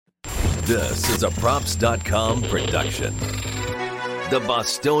This is a Props.com production. The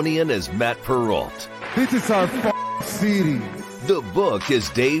Bostonian is Matt Perrault. This is our city. The book is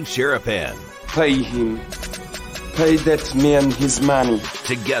Dave Sharapan. Pay him. Pay that man his money.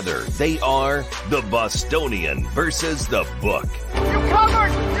 Together, they are the Bostonian versus the book. You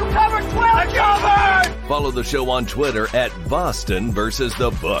covered 12. I covered. Follow the show on Twitter at Boston versus the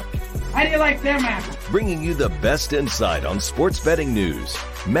book. How do you like them apples? Bringing you the best insight on sports betting news,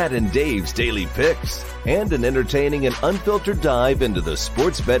 Matt and Dave's daily picks, and an entertaining and unfiltered dive into the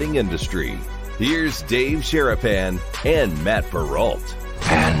sports betting industry. Here's Dave Sharapan and Matt Perrault.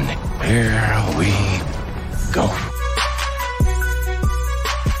 And here we go.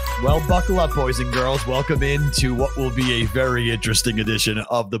 Well, buckle up, boys and girls. Welcome into what will be a very interesting edition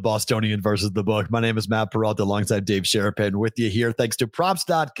of the Bostonian versus the book. My name is Matt Perrault alongside Dave Sharapan with you here. Thanks to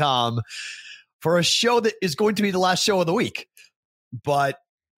Props.com for a show that is going to be the last show of the week. But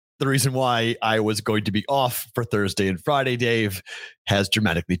the reason why I was going to be off for Thursday and Friday, Dave, has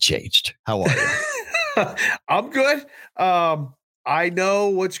dramatically changed. How are you? I'm good. I know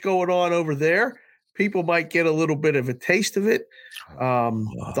what's going on over there. People might get a little bit of a taste of it.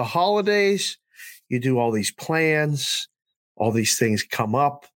 The holidays, you do all these plans, all these things come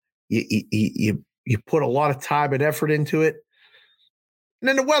up. You put a lot of time and effort into it, and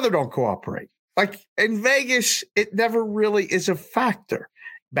then the weather don't cooperate. Like in Vegas, it never really is a factor.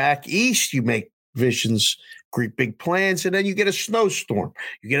 Back east, you make visions, great big plans, and then you get a snowstorm.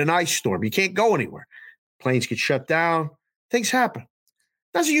 You get an ice storm. You can't go anywhere. Planes get shut down. Things happen.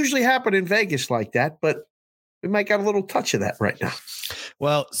 Doesn't usually happen in Vegas like that, but we might got a little touch of that right now.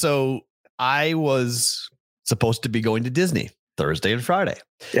 Well, so I was supposed to be going to Disney Thursday and Friday.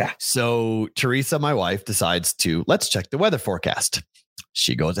 Yeah. So Teresa, my wife, decides to let's check the weather forecast.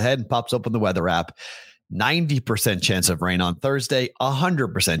 She goes ahead and pops open the weather app. 90% chance of rain on Thursday,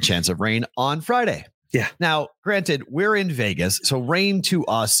 100% chance of rain on Friday. Yeah. Now, granted, we're in Vegas, so rain to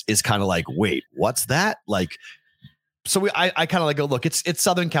us is kind of like, wait, what's that? Like, so I kind of like go, look, it's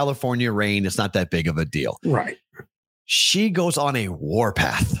Southern California rain. It's not that big of a deal. Right. She goes on a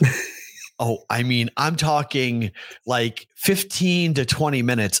warpath. Oh, I mean, I'm talking like 15 to 20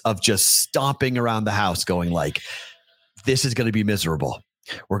 minutes of just stomping around the house going like, this is going to be miserable.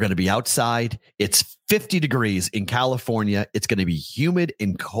 We're going to be outside. It's 50 degrees in California. It's going to be humid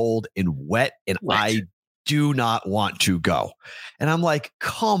and cold and wet. And I do not want to go. And I'm like,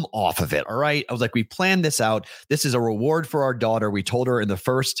 come off of it. All right. I was like, we planned this out. This is a reward for our daughter. We told her in the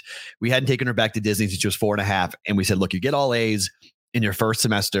first, we hadn't taken her back to Disney since she was 4.5. And we said, look, you get all A's in your first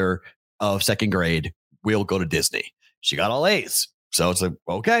semester of second grade. We'll go to Disney. She got all A's. So it's like,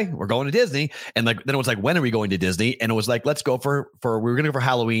 okay, we're going to Disney. And like, then it was like, when are we going to Disney? And it was like, let's go we were going to go for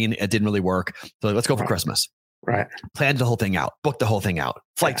Halloween. It didn't really work. So let's go for Christmas. Right. Planned the whole thing out, booked the whole thing out,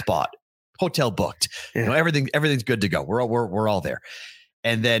 flights bought, hotel booked, everything's good to go. We're all there.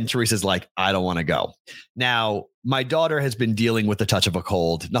 And then Teresa's like, I don't want to go. Now, my daughter has been dealing with a touch of a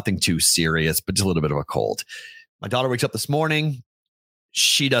cold, nothing too serious, but just a little bit of a cold. My daughter wakes up this morning.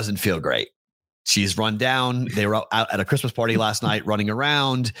 She doesn't feel great. She's run down. They were out at a Christmas party last night running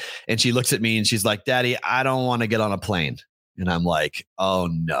around. And she looks at me and she's like, Daddy, I don't want to get on a plane. And I'm like, oh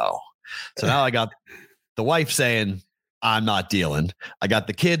no. So now I got the wife saying, I'm not dealing. I got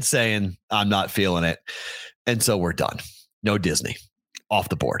the kids saying, I'm not feeling it. And so we're done. No Disney. Off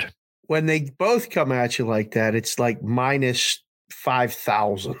the board. When they both come at you like that, it's like minus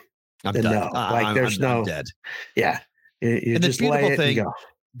 5,000. I'm done. No. Like I'm dead. Yeah. You and just the beautiful lay it thing, and go.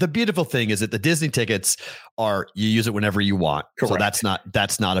 The beautiful thing is that the Disney tickets are, you use it whenever you want. Correct. So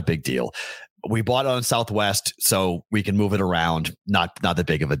that's not a big deal. We bought it on Southwest so we can move it around. Not that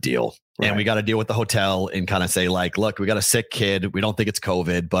big of a deal. Right. And we got to deal with the hotel and kind of say like, look, we got a sick kid. We don't think it's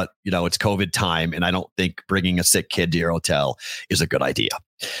COVID, but it's COVID time. And I don't think bringing a sick kid to your hotel is a good idea.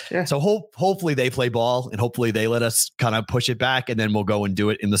 Yeah. So hopefully they play ball and hopefully they let us kind of push it back and then we'll go and do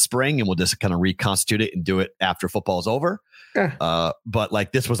it in the spring and we'll just kind of reconstitute it and do it after football's over. Yeah. But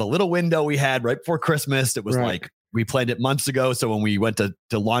like this was a little window we had right before Christmas. It was like, we planned it months ago. So when we went to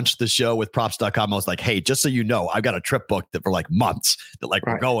launch the show with props.com, I was like, hey, just so you know, I've got a trip booked that for like months that like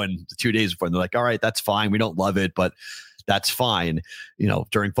we're going 2 days before. And they're like, all right, that's fine. We don't love it, but that's fine.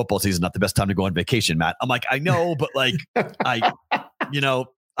 During football season, not the best time to go on vacation, Matt. I'm like, I know, but like, I know.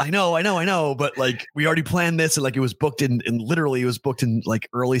 But like, we already planned this and like it was booked in literally it was booked in like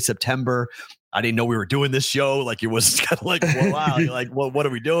early September. I didn't know we were doing this show. Like it was kind of like, well, wow, you're like, well, what are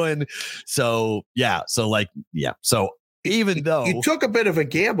we doing? So, yeah. So like, yeah. So even though you took a bit of a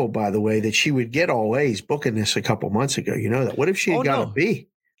gamble, by the way, that she would get all A's booking this a couple months ago, you know that. What if she had got a B?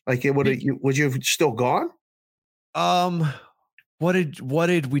 Like would you have still gone? What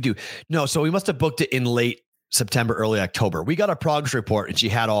did we do? No, so we must have booked it in late September, early October. We got a progress report and she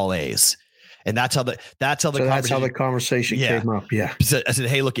had all A's. And that's how the conversation came up. Yeah. So I said,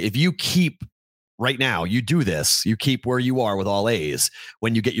 hey, look, if you keep right now, you do this, you keep where you are with all A's.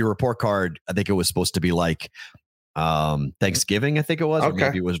 When you get your report card, I think it was supposed to be like Thanksgiving, I think it was, or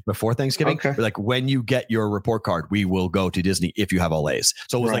maybe it was before Thanksgiving. Okay. Like when you get your report card, we will go to Disney if you have all A's.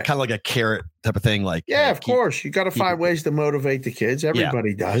 So it was like kind of like a carrot type of thing. Like, of course, you got to find ways to motivate the kids.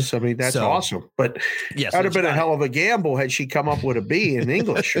 Everybody does. I mean, that's awesome. But that'd have been a hell of a gamble had she come up with a B in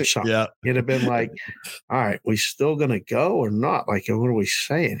English or something. It'd have been like, all right, we still gonna go or not? Like, what are we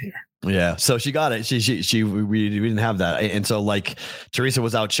saying here? Yeah. So she got it. We didn't have that. And so like Teresa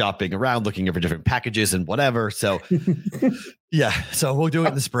was out shopping around looking for different packages and whatever. So so we'll do it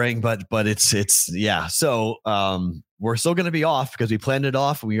in the spring, but it's So we're still going to be off because we planned it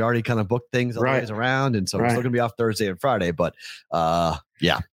off. We already kind of booked things always around. And so we're still going to be off Thursday and Friday, but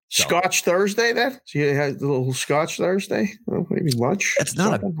So. Scotch Thursday then? So you had a little Scotch Thursday? Well, maybe lunch? That's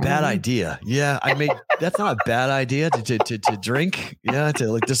not a bad idea. Yeah. That's not a bad idea to drink. Yeah.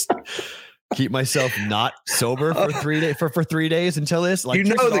 To like just keep myself not sober for 3 days for 3 days until this. Like,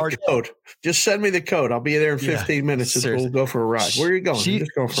 the code. Just send me the code. I'll be there in 15 minutes and we'll go for a ride. Where are you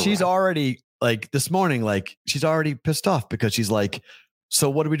going? She's already like this morning, like she's already pissed off because she's like, so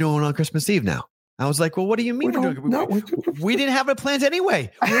what are we doing on Christmas Eve now? I was like, well, what do you mean? We didn't have it planned anyway.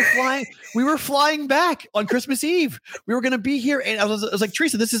 We were flying back on Christmas Eve. We were going to be here. And I was like,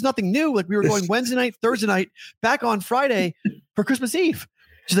 Teresa, this is nothing new. Like we were going Wednesday night, Thursday night, back on Friday for Christmas Eve.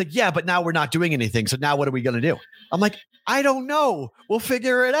 She's like, yeah, but now we're not doing anything. So now what are we going to do? I'm like, I don't know. We'll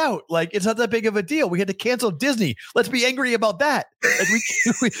figure it out. Like, it's not that big of a deal. We had to cancel Disney. Let's be angry about that.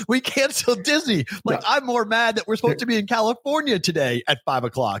 Like we canceled Disney. Like, I'm more mad that we're supposed to be in California today at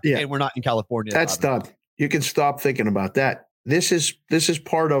 5:00 and we're not in California. That's done. You can stop thinking about that. This is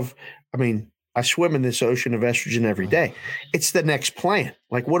part of, I mean, I swim in this ocean of estrogen every day. It's the next plan.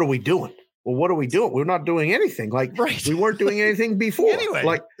 Like, what are we doing? Well, what are we doing? We're not doing anything. Like we weren't doing anything before.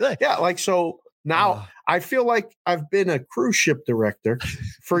 Anyway, so now I feel like I've been a cruise ship director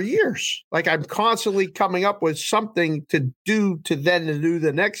for years. Like I'm constantly coming up with something to do to do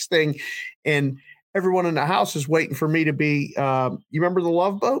the next thing. And everyone in the house is waiting for me to be, you remember the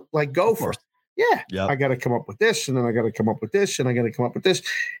Love Boat? Like go for it. Yeah. Yep. I got to come up with this and then I got to come up with this and I got to come up with this.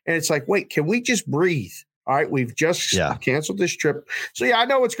 And it's like, wait, can we just breathe? All right, we've just canceled this trip. So, I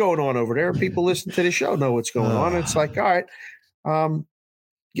know what's going on over there. And people listening to the show know what's going on. It's like, all right,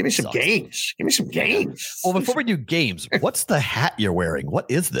 give me some games. Give me some games. Well, before we do games, what's the hat you're wearing? What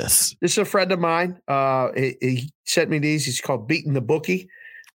is this? This is a friend of mine. He sent me these. He's called Beating the Bookie.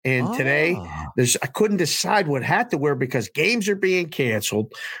 And today, I couldn't decide what hat to wear because games are being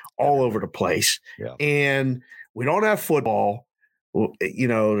canceled all over the place. Yeah. And we don't have football. Well,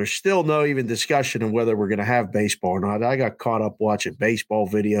 there's still no even discussion of whether we're going to have baseball or not. I got caught up watching baseball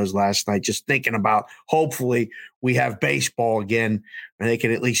videos last night, just thinking about hopefully we have baseball again and they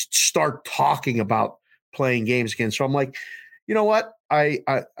can at least start talking about playing games again. So I'm like, you know what?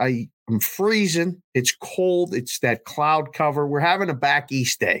 I'm freezing. It's cold. It's that cloud cover. We're having a back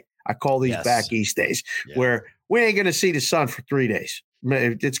east day. I call these back east days where we ain't going to see the sun for 3 days.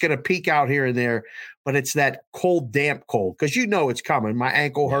 It's going to peak out here and there, but it's that cold, damp cold because it's coming. My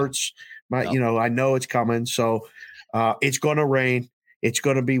ankle hurts. I know it's coming. So it's going to rain. It's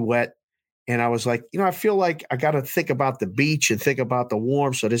going to be wet. And I was like, I feel like I got to think about the beach and think about the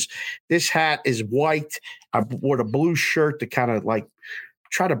warm. So this hat is white. I wore the blue shirt to kind of like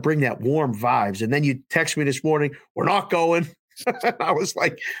try to bring that warm vibes. And then you text me this morning, we're not going. I was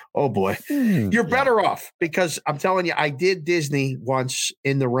like, oh boy, you're better off because I'm telling you, I did Disney once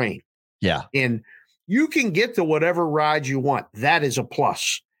in the rain. Yeah. And you can get to whatever ride you want. That is a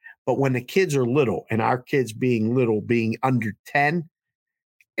plus. But when the kids are little and our kids being little, being under 10,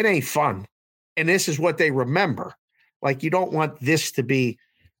 it ain't fun. And this is what they remember. Like you don't want this to be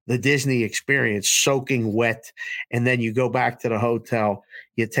the Disney experience, soaking wet. And then you go back to the hotel,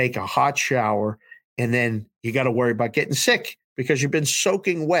 you take a hot shower, and then you got to worry about getting sick. Because you've been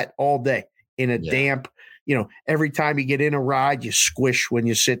soaking wet all day in a damp, every time you get in a ride, you squish when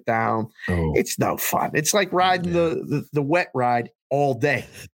you sit down. Oh. It's no fun. It's like riding the wet ride all day.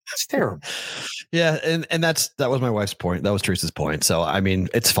 It's terrible. Yeah. And that was my wife's point. That was Teresa's point. So, I mean,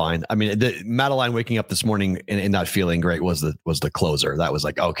 it's fine. I mean, Madeline waking up this morning and not feeling great was the closer. That was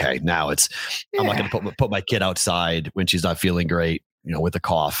like, okay, now I'm not going to put my kid outside when she's not feeling great. with a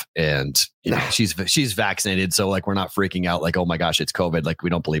cough, and she's vaccinated. So like, we're not freaking out like, oh my gosh, it's COVID. Like, we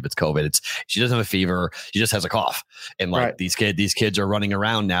don't believe it's COVID. She doesn't have a fever. She just has a cough. And like these kids are running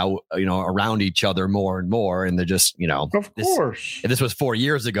around now, around each other more and more. And they're just, of course. If this was 4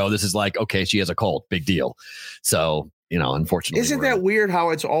 years ago, this is like, okay, she has a cold, big deal. So, unfortunately, isn't that weird how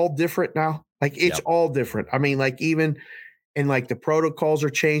it's all different now? Like, it's all different. I mean, like, even, and like the protocols are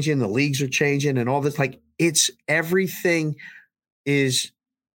changing, the leagues are changing, and all this, like, it's everything it's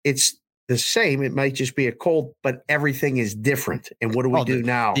the same. It might just be a cold, but everything is different. And what do we do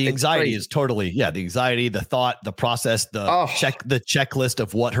now? The anxiety is totally, the anxiety, the thought, the process, the checklist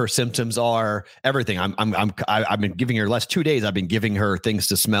of what her symptoms are, everything. I've been giving her last 2 days. I've been giving her things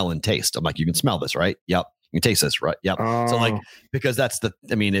to smell and taste. I'm like, you can smell this, right? Yep. You can taste this, right? Yep. So like, because that's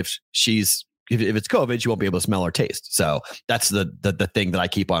if it's COVID, she won't be able to smell or taste. So that's the thing that I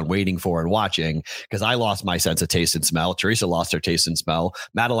keep on waiting for and watching, because I lost my sense of taste and smell. Teresa lost her taste and smell.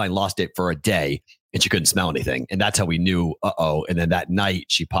 Madeline lost it for a day and she couldn't smell anything. And that's how we knew, And then that night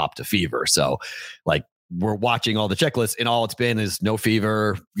she popped a fever. So like, we're watching all the checklists, and all it's been is no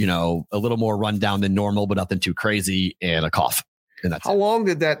fever, a little more rundown than normal, but nothing too crazy, and a cough. And that's how long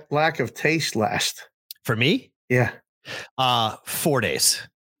did that lack of taste last? For me? Yeah. 4 days.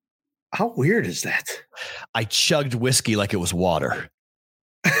 How weird is that? I chugged whiskey like it was water.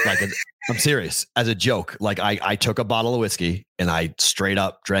 I'm serious, as a joke. Like I took a bottle of whiskey and I straight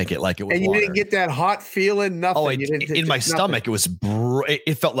up drank it like it was water. And you didn't get that hot feeling? Nothing. Oh, in my stomach, it was.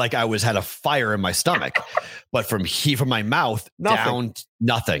 It felt like I had a fire in my stomach, but from my mouth down,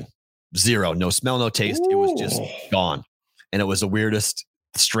 nothing, zero, no smell, no taste. It was just gone, and it was the weirdest,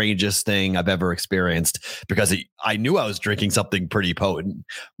 strangest thing I've ever experienced, because I knew I was drinking something pretty potent,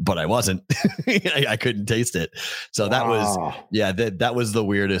 but I wasn't. I couldn't taste it. So that was, that was the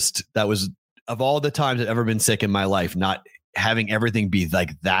weirdest. That was, of all the times I've ever been sick in my life, not having everything be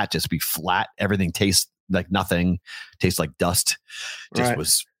like that, just be flat. Everything tastes like nothing, tastes like dust.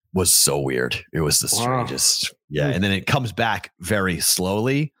 Just was so weird. It was the strangest. Yeah. And then it comes back very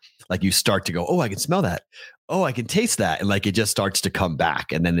slowly. Like, you start to go, oh, I can smell that. Oh, I can taste that. And like, it just starts to come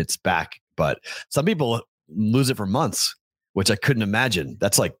back, and then it's back. But some people lose it for months, which I couldn't imagine.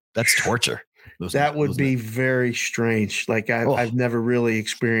 That's torture. That would be very strange. Like, I've never really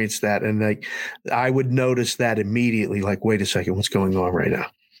experienced that. And like, I would notice that immediately. Like, wait a second, what's going on right now?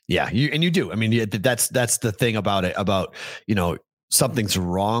 Yeah. You do. I mean, that's the thing about it, about, something's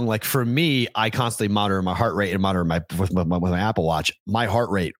wrong. Like, for me, I constantly monitor my heart rate and monitor with my Apple Watch. My heart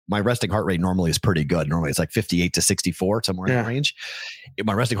rate, my resting heart rate normally is pretty good. Normally it's like 58 to 64, somewhere in that range.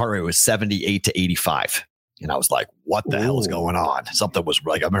 My resting heart rate was 78 to 85. And I was like, what the hell is going on? Something was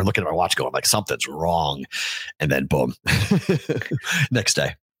like, I remember looking at my watch going like, something's wrong. And then boom, next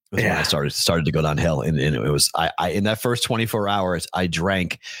day was when I started to go downhill. And it was, I in that first 24 hours, I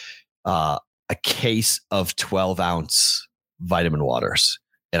drank a case of 12-ounce vitamin waters,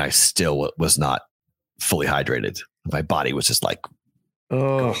 and I still was not fully hydrated. My body was just like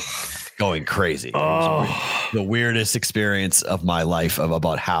going crazy. It was the weirdest experience of my life, of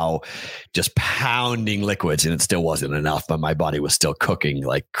about how just pounding liquids, and it still wasn't enough, but my body was still cooking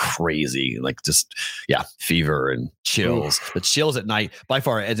like crazy, like just fever and chills. The chills at night, by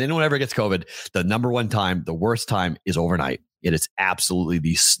far, as anyone ever gets COVID, the worst time is overnight. It is absolutely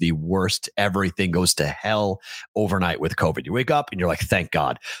the worst. Everything goes to hell overnight with COVID. You wake up and you're like, thank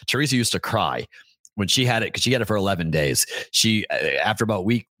God. Teresa used to cry when she had it, because she had it for 11 days. She, after about a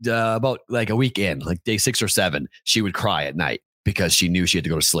week in, like day 6 or 7, she would cry at night because she knew she had to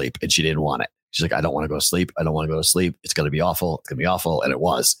go to sleep and she didn't want it. She's like, I don't want to go to sleep. I don't want to go to sleep. It's going to be awful. It's going to be awful. And it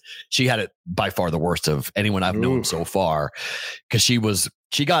was. She had it by far the worst of anyone I've known so far, because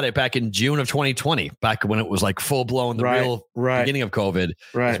she got it back in June of 2020, back when it was like full blown, the real beginning of COVID.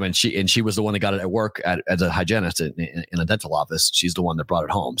 Right. When she was the one that got it at work as a hygienist in a dental office. She's the one that brought it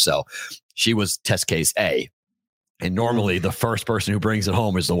home. So she was test case A. And normally the first person who brings it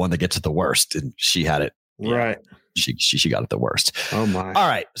home is the one that gets it the worst. And she had it. Right. She got it the worst. Oh my. All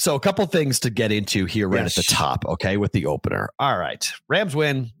right. So a couple things to get into here at the top. Okay. With the opener. All right. Rams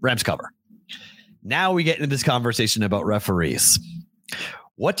win, Rams cover. Now we get into this conversation about referees.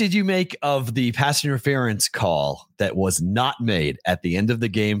 What did you make of the pass interference call that was not made at the end of the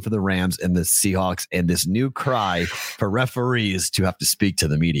game for the Rams and the Seahawks, and this new cry for referees to have to speak to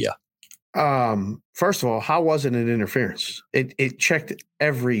the media? First of all, how wasn't it interference? It checked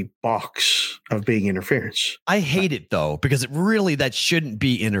every box of being interference. I hate it though, because that shouldn't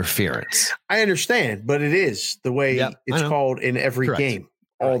be interference. I understand, but it is the way it's called in every game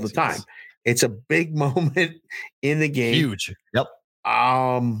all the time. Yes. It's a big moment in the game. Huge. Yep.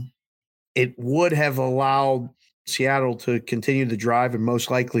 It would have allowed Seattle to continue the drive and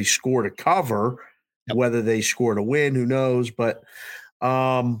most likely score to cover. Yep. Whether they score to win, who knows? But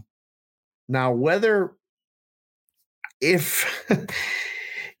now if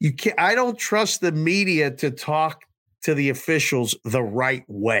you can, I don't trust the media to talk to the officials the right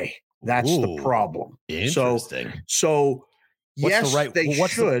way. That's the problem. Interesting. So yes, they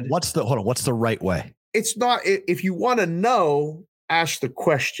should. What's the right way? It's not. If you want to know, ask the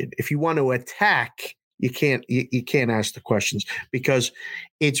question. If you want to attack, you can't ask the questions, because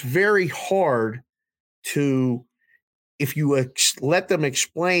it's very hard to, if you let them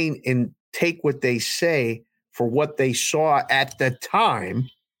explain and take what they say for what they saw at the time.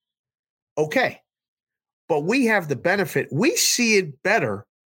 Okay. But we have the benefit. We see it better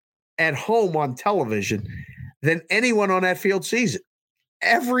at home on television than anyone on that field sees it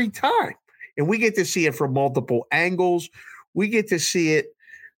every time. And we get to see it from multiple angles. We get to see it.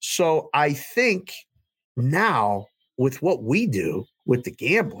 So I think now with what we do with the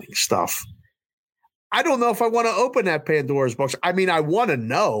gambling stuff, I don't know if I want to open that Pandora's box. I mean, I want to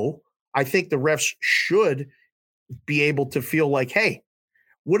know. I think the refs should be able to feel like, hey,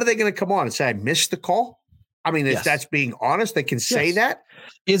 what are they going to come on and say? I missed the call. I mean, if that's being honest, they can say that.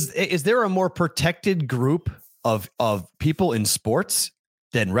 Is there a more protected group of people in sports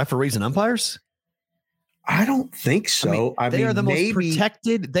than referees and umpires? I don't think so. I mean, they are the most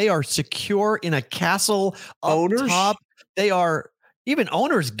protected. They are secure in a castle up top. They are, even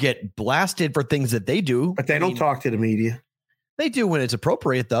owners get blasted for things that they do. But they don't talk to the media. They do when it's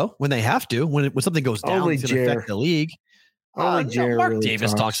appropriate, though, when they have to, when something goes down, it's going to affect the league. Mark really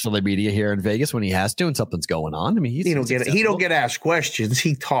Davis talks to the media here in Vegas when he has to, and something's going on. I mean, he don't get asked questions.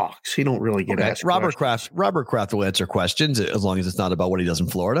 He talks. He don't really get asked. Robert Kraft will answer questions as long as it's not about what he does in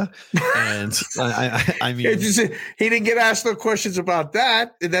Florida. And I mean, he didn't get asked no questions about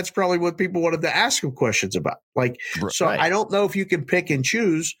that. And that's probably what people wanted to ask him questions about. I don't know if you can pick and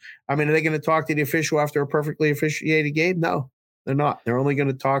choose. I mean, are they going to talk to the official after a perfectly officiated game? No, they're not. They're only going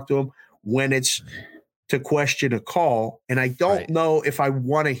to talk to him when it's to question a call. And I don't know if I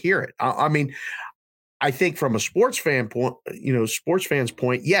want to hear it. I mean, I think from a sports fan's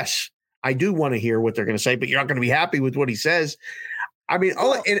point, yes, I do want to hear what they're going to say, but you're not going to be happy with what he says. I mean,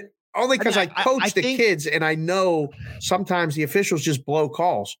 only because I coach the kids and I know sometimes the officials just blow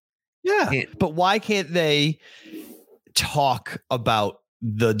calls. Yeah. But why can't they talk about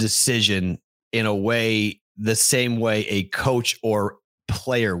the decision in a way, the same way a coach or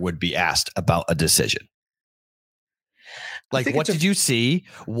player would be asked about a decision? Like, what did you see?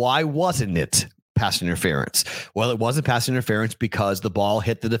 Why wasn't it pass interference? Well, it wasn't pass interference because the ball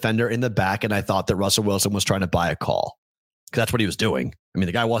hit the defender in the back, and I thought that Russell Wilson was trying to buy a call, because that's what he was doing. I mean,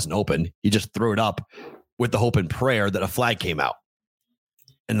 the guy wasn't open. He just threw it up with the hope and prayer that a flag came out,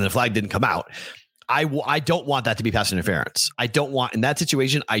 and then the flag didn't come out. I don't want that to be pass interference. I don't want, in that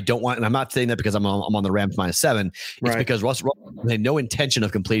situation, and I'm not saying that because I'm on the Rams -7. It's because Russell had no intention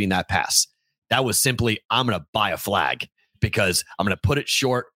of completing that pass. That was simply, I'm going to buy a flag because I'm going to put it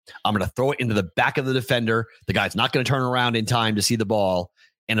short. I'm going to throw it into the back of the defender. The guy's not going to turn around in time to see the ball.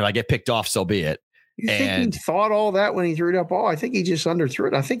 And if I get picked off, so be it. You think he thought all that when he threw that ball? I think he just underthrew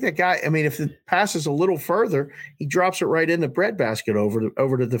it. I think that guy, I mean, if the pass is a little further, he drops it right in the breadbasket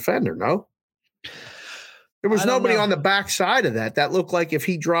over the defender. No? There was nobody on the back side of that. That looked like if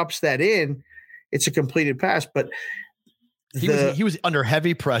he drops that in, it's a completed pass. But he was under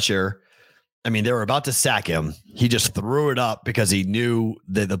heavy pressure. I mean, they were about to sack him. He just threw it up because he knew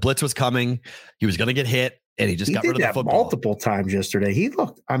that the blitz was coming. He was going to get hit, and he got rid of the football. Multiple times yesterday. He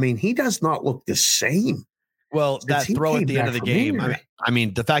does not look the same. Well, that throw at the end of the game. I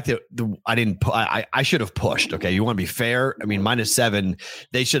mean, the fact that I should have pushed. Okay, you want to be fair. I mean, -7,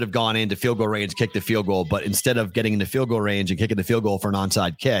 they should have gone into field goal range, kicked the field goal. But instead of getting into field goal range and kicking the field goal for an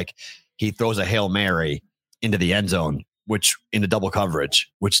onside kick, he throws a Hail Mary into the end zone, which in a double coverage,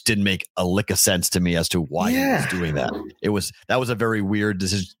 which didn't make a lick of sense to me as to why he was doing that. That was a very weird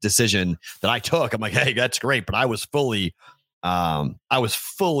decision that I took. I'm like, hey, that's great, but I was fully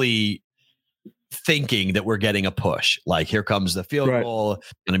thinking that we're getting a push. Like, here comes the field goal,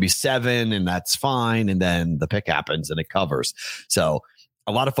 going to be 7, and that's fine. And then the pick happens and it covers. So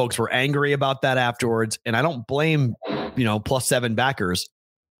a lot of folks were angry about that afterwards, and I don't blame +7 backers.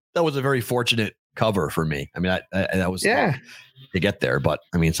 That was a very fortunate cover for me. I mean, that was to get there, but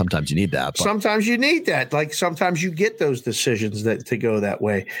I mean, sometimes you need that. Sometimes you need that. Like, sometimes you get those decisions to go that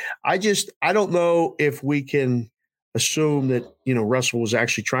way. I don't know if we can assume that, Russell was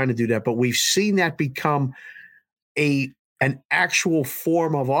actually trying to do that, but we've seen that become an actual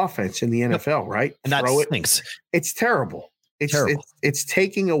form of offense in the NFL, right? And that stinks. It's terrible. It's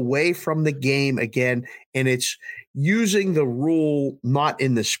taking away from the game again, and it's using the rule not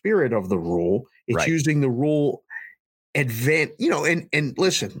in the spirit of the rule. It's using the rule and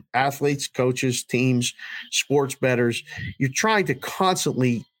listen, athletes, coaches, teams, sports bettors, you're trying to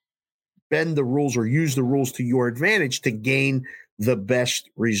constantly bend the rules or use the rules to your advantage to gain the best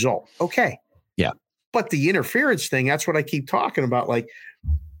result. Okay. Yeah. But the interference thing, that's what I keep talking about. Like,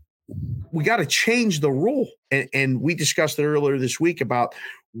 we got to change the rule. And we discussed it earlier this week about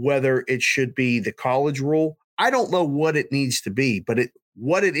whether it should be the college rule. I don't know what it needs to be, but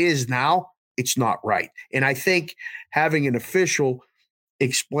what it is now, it's not right. And I think having an official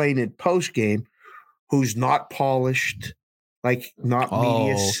explain it post game who's not polished, like not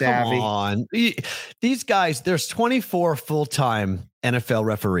media savvy. Come on. These guys, there's 24 full-time NFL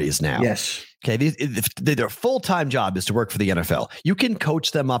referees now. Yes. Okay. Their full-time job is to work for the NFL. You can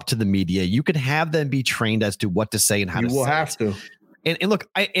coach them up to the media. You can have them be trained as to what to say and how to say it. You will have to. And look,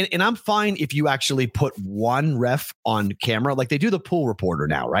 I'm fine if you actually put one ref on camera, like they do the pool reporter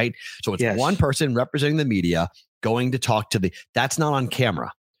now, right? So it's one person representing the media going to talk to that's not on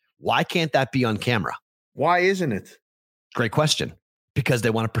camera. Why can't that be on camera? Why isn't it? Great question. Because they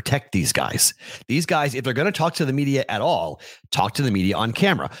want to protect these guys. These guys, if they're going to talk to the media at all, talk to the media on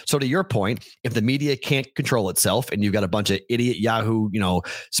camera. So to your point, if the media can't control itself and you've got a bunch of idiot Yahoo,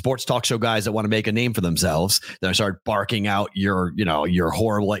 sports talk show guys that want to make a name for themselves, then start barking out you're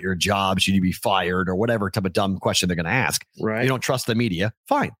horrible at your job, should you be fired, or whatever type of dumb question they're going to ask. Right. You don't trust the media.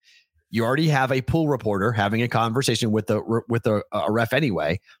 Fine. You already have a pool reporter having a conversation with a ref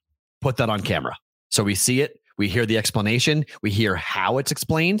anyway. Put that on camera. So we see it. We hear the explanation, we hear how it's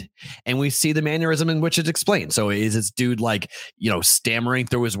explained, and we see the mannerism in which it's explained. So is this dude stammering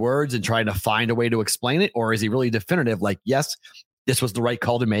through his words and trying to find a way to explain it? Or is he really definitive? Like, yes, this was the right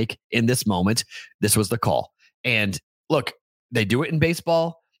call to make in this moment. This was the call. And look, they do it in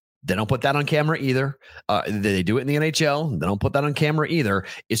baseball. They don't put that on camera either. They do it in the NHL. They don't put that on camera either.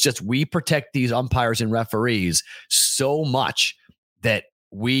 It's just, we protect these umpires and referees so much that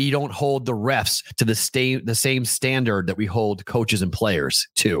we don't hold the refs to the same standard that we hold coaches and players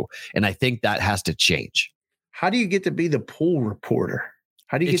to. And I think that has to change. How do you get to be the pool reporter?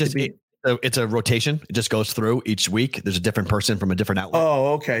 How do you get to be? It's a rotation. It just goes through each week. There's a different person from a different outlet.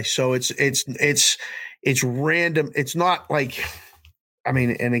 Oh, okay. So it's random. It's not like,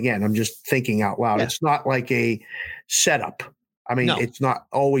 and again, I'm just thinking out loud. Yeah. It's not like a setup. No. It's not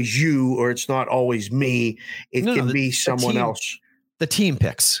always you, or it's not always me. It can be someone else. The team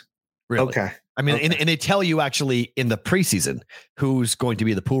picks, really. Okay. And they tell you actually in the preseason who's going to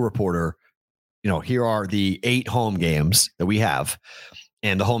be the pool reporter. Here are the 8 home games that we have,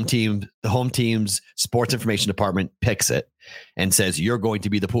 and the home team's sports information department picks it and says you're going to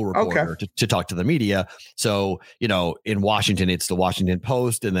be the pool reporter to talk to the media. So in Washington, it's the Washington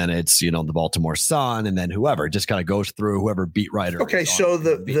Post, and then it's the Baltimore Sun, and then whoever. It just kind of goes through whoever beat writer. Okay, so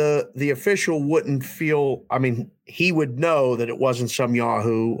the official wouldn't feel. He would know that it wasn't some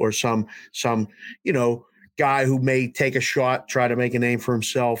Yahoo or some guy who may take a shot, try to make a name for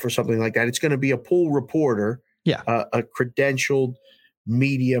himself or something like that. It's going to be a pool reporter, a credentialed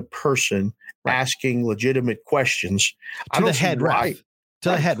media person asking legitimate questions to the head ref.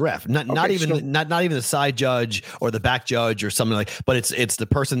 The head ref, not even the side judge or the back judge or something like. But it's the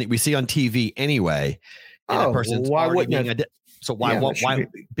person that we see on TV anyway. And why wouldn't? Why?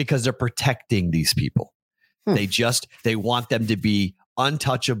 Because they're protecting these people. They want them to be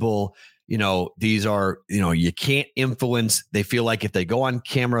untouchable. These are, you can't influence. They feel like if they go on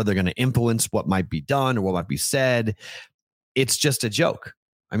camera, they're going to influence what might be done or what might be said. It's just a joke.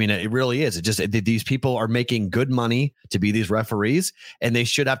 It really is. These people are making good money to be these referees, and they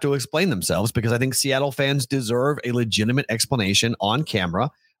should have to explain themselves, because I think Seattle fans deserve a legitimate explanation on camera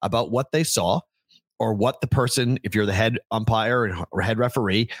about what they saw, or what the person, if you're the head umpire or head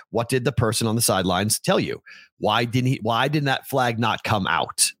referee, what did the person on the sidelines tell you? Why didn't that flag not come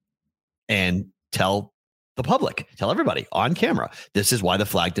out? And tell the public, tell everybody on camera, this is why the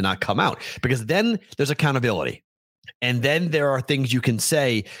flag did not come out. Because then there's accountability. And then there are things you can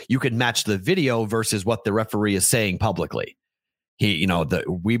say. You can match the video versus what the referee is saying publicly.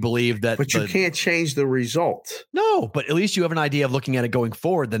 We believe that. But you can't change the result. No, but at least you have an idea of looking at it going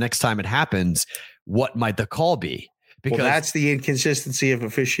forward. The next time it happens, what might the call be? Because that's the inconsistency of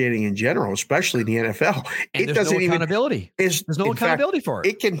officiating in general, especially in the NFL. It doesn't even accountability. There's no accountability for it.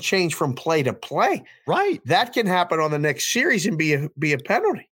 It can change from play to play. Right. That can happen on the next series and be a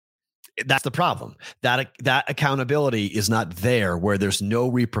penalty. That's the problem. That accountability is not there, where there's no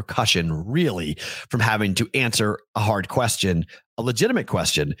repercussion really from having to answer a hard question, a legitimate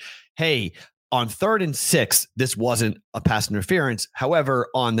question. Hey, on 3rd and 6, this wasn't a pass interference. However,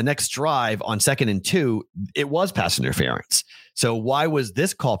 on the next drive on 2nd and 2, it was pass interference. So why was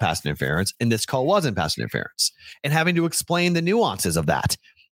this call pass interference and this call wasn't pass interference? And having to explain the nuances of that.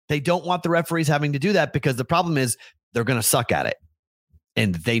 They don't want the referees having to do that because the problem is they're going to suck at it.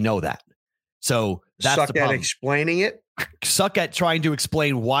 And they know that. So that's suck the problem. At explaining it? Suck at trying to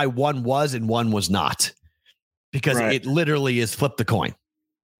explain why one was and one was not. Because it literally is flip the coin.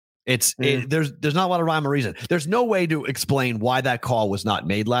 There's not a lot of rhyme or reason. There's no way to explain why that call was not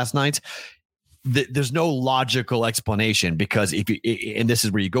made last night. There's no logical explanation because and this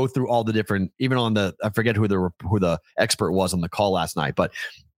is where you go through all the different, even on I forget who the expert was on the call last night, but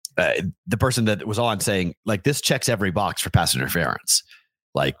the person that was on saying like this checks every box for pass interference.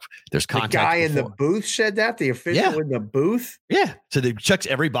 Like there's contact. The guy in the booth said that. The official in the booth. Yeah. So they checks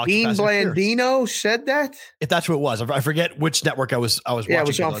every box. Dean Blandino said that. If that's what it was, I forget which network I was watching. Yeah, it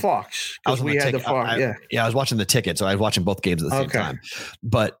was on Fox. I was we had the Fox. I was watching the ticket, so I was watching both games at the same time.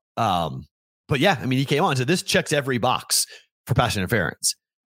 But yeah, I mean, he came on. So this checks every box for pass interference.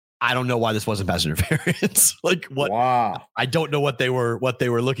 I don't know why this wasn't pass interference. Like what? Wow. I don't know what they were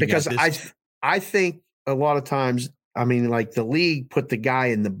looking at. Because I think a lot of times. I mean, like the league put the guy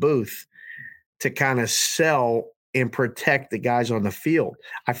in the booth to kind of sell and protect the guys on the field.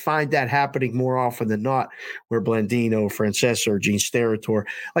 I find that happening more often than not where Blandino, Francesa, or Gene Steratore,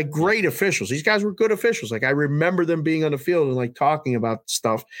 like great officials. These guys were good officials. Like I remember them being on the field and like talking about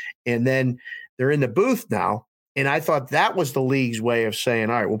stuff. And then they're in the booth now. And I thought that was the league's way of saying,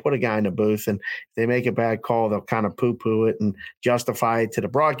 all right, we'll put a guy in the booth. And if they make a bad call, they'll kind of poo-poo it and justify it to the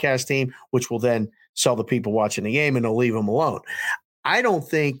broadcast team, which will then sell the people watching the game and they'll leave them alone. I don't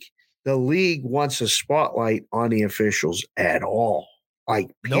think the league wants a spotlight on the officials at all. Like,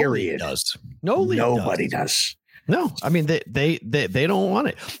 period. Nobody does. No, I mean, they don't want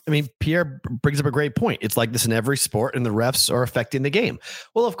it. I mean, Pierre brings up a great point. It's like this in every sport and the refs are affecting the game.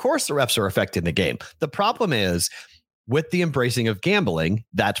 Well, of course the refs are affecting the game. The problem is with the embracing of gambling,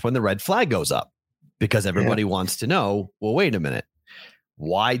 that's when the red flag goes up because everybody wants to know, well, wait a minute.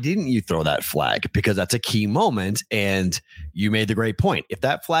 Why didn't you throw that flag? Because that's a key moment. And you made the great point. If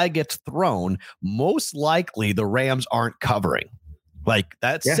that flag gets thrown, most likely the Rams aren't covering. Like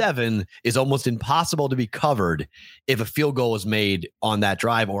that 7 is almost impossible to be covered if a field goal is made on that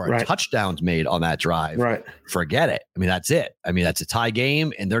drive or a touchdown's made on that drive. Right. Forget it. I mean, that's it. I mean, that's a tie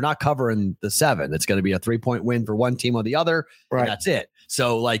game and they're not covering the 7. It's going to be a 3-point win for one team or the other. Right. And that's it.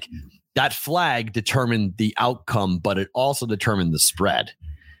 So like, that flag determined the outcome, but it also determined the spread.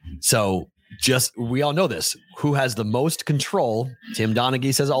 So we all know this. Who has the most control? Tim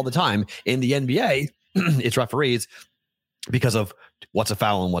Donaghy says all the time in the NBA, it's referees because of what's a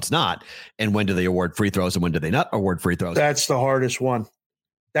foul and what's not. And when do they award free throws and when do they not award free throws? That's the hardest one.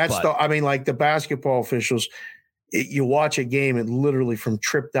 Like the basketball officials, you watch a game and literally from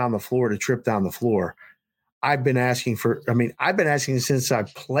trip down the floor to trip down the floor. I've been asking since I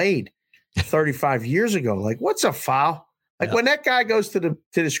played 35 years ago. Like, what's a foul? Like when that guy goes to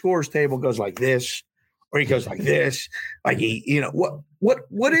the scorer's table, goes like this, or he goes like this, like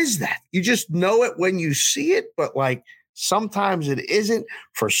what is that? You just know it when you see it, but like sometimes it isn't.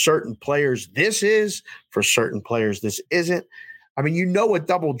 For certain players, this is. For certain players, this isn't. I mean, you know what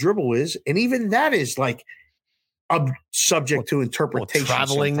double dribble is, and even that is like subject to interpretation.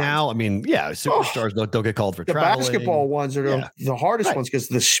 Traveling sometimes. Now, I mean, superstars don't get called for the traveling. Basketball ones are the hardest ones because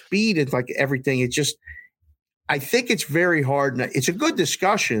the speed and like everything. It's just, I think it's very hard. And it's a good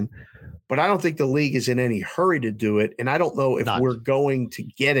discussion, but I don't think the league is in any hurry to do it. And I don't know if we're going to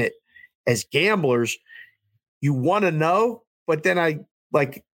get it as gamblers. You want to know, but then I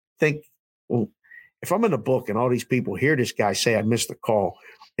think, well, if I'm in the book and all these people hear this guy say I missed the call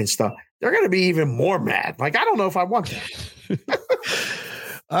and stuff, they're going to be even more mad. Like, I don't know if I want that.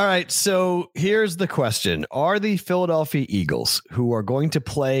 All right. So here's the question. Are the Philadelphia Eagles, who are going to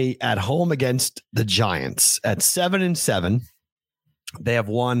play at home against the Giants at 7-7, they have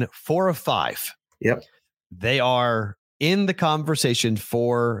won 4 of 5. Yep. They are in the conversation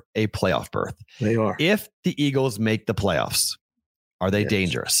for a playoff berth. They are. If the Eagles make the playoffs, are they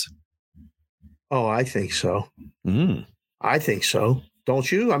dangerous? Oh, I think so. I think so.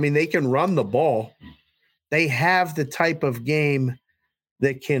 Don't you? I mean, they can run the ball. They have the type of game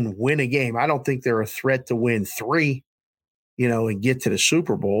that can win a game. I don't think they're a threat to win 3, and get to the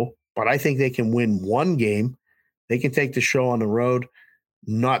Super Bowl, but I think they can win 1 game. They can take the show on the road,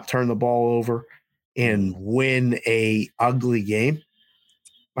 not turn the ball over, and win a ugly game.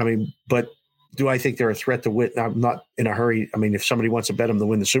 I mean, but do I think they're a threat to win? I'm not in a hurry. I mean, if somebody wants to bet them to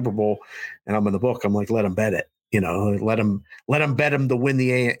win the Super Bowl and I'm in the book, I'm like, let them bet it. Let them bet them to win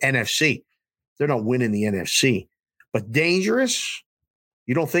the NFC. They're not winning the NFC. But dangerous?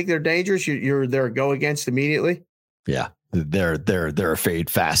 You don't think they're dangerous? You're there go against immediately? Yeah, they're a fade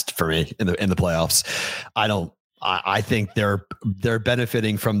fast for me in the playoffs. I think they're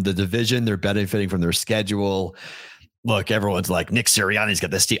benefiting from the division. They're benefiting from their schedule. Look, everyone's like, Nick Sirianni's got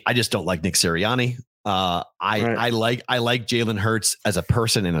this team. I just don't like Nick Sirianni. I like Jalen Hurts as a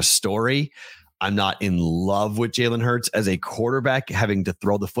person and a story. I'm not in love with Jalen Hurts as a quarterback having to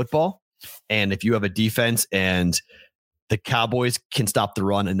throw the football. And if you have a defense and the Cowboys can stop the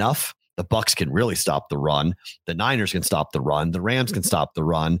run enough, the Bucs can really stop the run. The Niners can stop the run. The Rams can stop the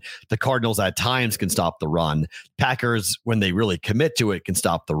run. The Cardinals at times can stop the run. Packers, when they really commit to it, can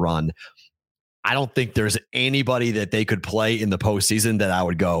stop the run. I don't think there's anybody that they could play in the postseason that I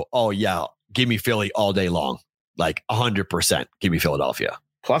would go, oh yeah, give me Philly all day long. Like 100%. Give me Philadelphia.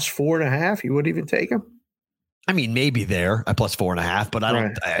 Plus 4.5. You wouldn't even take them? I mean, maybe there at plus 4.5, but I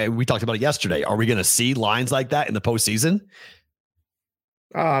don't. We talked about it yesterday. Are we going to see lines like that in the postseason?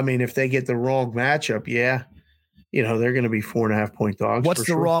 I mean, if they get the wrong matchup, yeah, they're going to be 4.5 point dogs. What's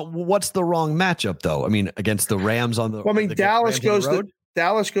the wrong matchup though? I mean, against the Rams on the. Well, I mean, Dallas goes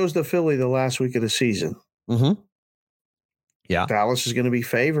to Philly the last week of the season. Mm-hmm. Yeah, Dallas is going to be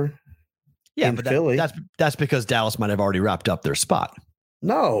favored. Yeah, but Philly. That's because Dallas might have already wrapped up their spot.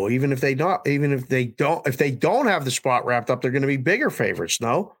 No, if they don't have the spot wrapped up, they're going to be bigger favorites.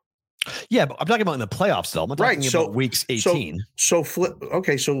 No. Yeah, but I'm talking about in the playoffs, though. I'm talking about weeks 18. So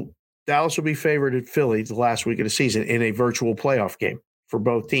Dallas will be favored at Philly the last week of the season in a virtual playoff game for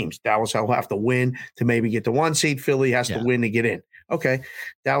both teams. Dallas will have to win to maybe get the 1 seed. Philly has to win to get in. Okay,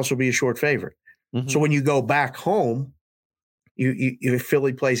 Dallas will be a short favorite. Mm-hmm. So when you go back home, if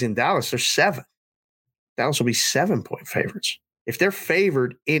Philly plays in Dallas, they're 7. Dallas will be 7-point favorites. If they're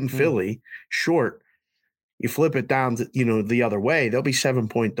favored in Philly, short, you flip it down to, the other way, they'll be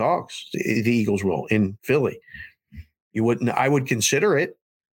 7-point dogs. The Eagles will in Philly. I would consider it.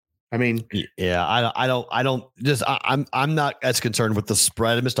 I mean, yeah, I'm not as concerned with the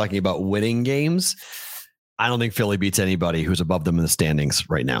spread. I'm just talking about winning games. I don't think Philly beats anybody who's above them in the standings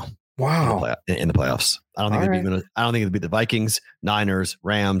right now. Wow. In the playoffs. I don't think they beat the Vikings, Niners,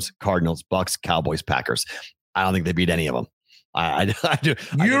 Rams, Cardinals, Bucs, Cowboys, Packers. I don't think they beat any of them. I do.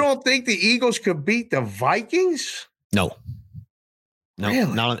 You don't think the Eagles could beat the Vikings? No,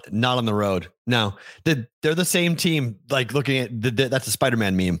 really? not on the road. No, they're the same team. Like looking at that's a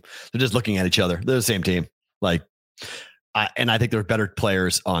Spider-Man meme. They're just looking at each other. They're the same team. Like, and I think there are better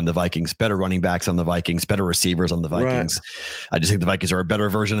players on the Vikings, better running backs on the Vikings, better receivers on the Vikings. Right. I just think the Vikings are a better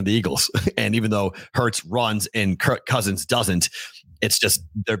version of the Eagles. And even though Hurts runs and Kirk Cousins doesn't, it's just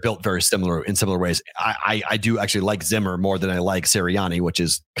they're built very similar in similar ways. I do actually like Zimmer more than I like Sirianni, which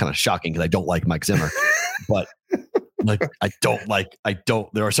is kind of shocking because I don't like Mike Zimmer. But there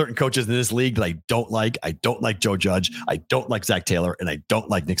are certain coaches in this league that I don't like. I don't like Joe Judge. I don't like Zach Taylor, and I don't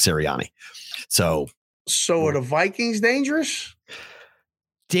like Nick Sirianni. So are the Vikings dangerous?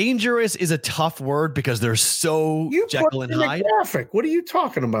 Dangerous is a tough word because they're so Jekyll and Hyde. Graphic. What are you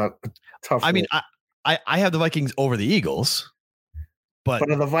talking about? Tough. I mean, I have the Vikings over the Eagles. But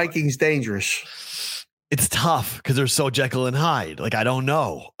are the Vikings dangerous? It's tough because they're so Jekyll and Hyde. Like, I don't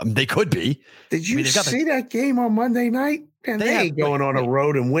know. I mean, they could be. Did you see that game on Monday night? And they ain't going on a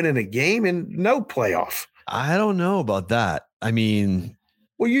road and winning a game and no playoff. I don't know about that. I mean,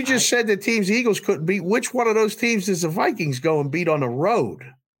 well, you just said the teams the Eagles couldn't beat. Which one of those teams does the Vikings go and beat on the road?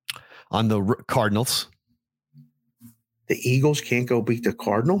 On the Cardinals. The Eagles can't go beat the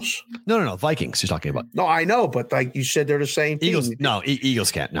Cardinals? No. Vikings you're talking about. No, I know, but like you said, they're the same team. Eagles, no,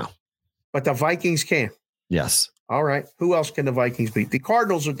 Eagles can't, no. But the Vikings can. Yes. All right. Who else can the Vikings beat? The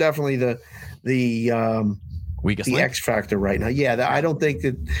Cardinals are definitely the weakest the link? X factor right now. Yeah, I don't think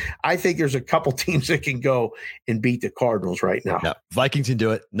that. I think there's a couple teams that can go and beat the Cardinals right now. Yeah, Vikings can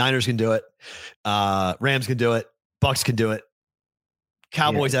do it. Niners can do it. Rams can do it. Bucs can do it.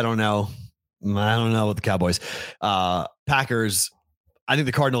 Cowboys, yeah. I don't know with the Cowboys. Packers. I think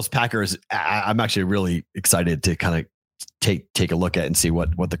the Cardinals, Packers. I'm actually really excited to kind of take a look at and see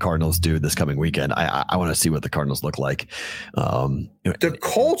what the Cardinals do this coming weekend. I want to see what the Cardinals look like. The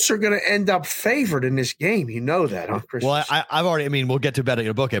Colts are going to end up favored in this game. You know that, huh, Chris? Well, I've already. I mean, we'll get to betting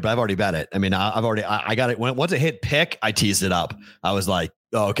a book it, but I've already bet it. I mean, I got it. Once it hit pick, I teased it up. I was like,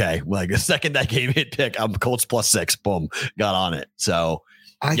 oh, okay. Like the second that game hit pick, I'm Colts +6. Boom, got on it. So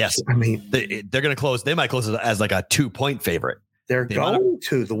yes, I mean, they're going to close. They might close it as like a 2-point favorite. They're going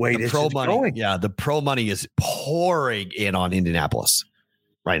to the way this is going. Yeah, the pro money is pouring in on Indianapolis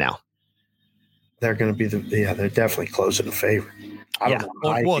right now. They're going to be they're definitely closing the favorite. I don't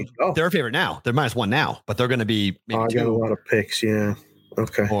know. Well, they're a favorite now. They're -1 now, but they're going to be maybe I got a lot of picks. Yeah.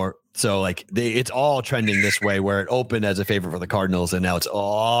 Okay. Or So like it's all trending this way, where it opened as a favorite for the Cardinals, and now it's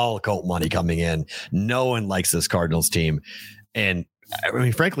all Colt money coming in. No one likes this Cardinals team, and I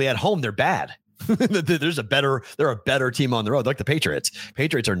mean, frankly, at home they're bad. They're a better team on the road, like the Patriots.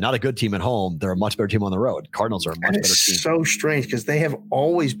 Patriots are not a good team at home. They're a much better team on the road. Cardinals are a much better team. So strange, because they have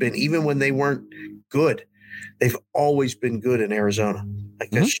always been, even when they weren't good, they've always been good in Arizona.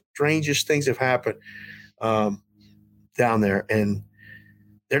 Like the strangest things have happened down there, and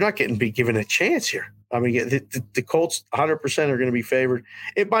they're not getting be given a chance here. I mean, the Colts 100% are going to be favored.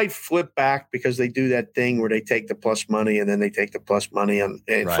 It might flip back because they do that thing where they take the plus money and then they take the plus money and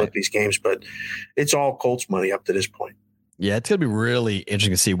flip these games. But it's all Colts money up to this point. Yeah, it's going to be really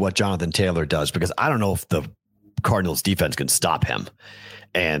interesting to see what Jonathan Taylor does, because I don't know if the Cardinals defense can stop him.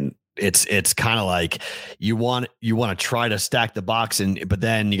 And it's kind of like you want to try to stack the box, but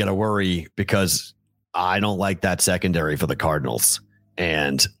then you got to worry, because I don't like that secondary for the Cardinals.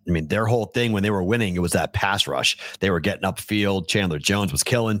 And I mean, their whole thing when they were winning, it was that pass rush. They were getting upfield. Chandler Jones was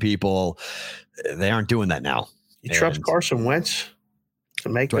killing people. They aren't doing that now. You trust Carson Wentz to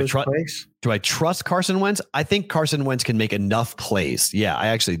make those plays? Do I trust Carson Wentz? I think Carson Wentz can make enough plays. Yeah, I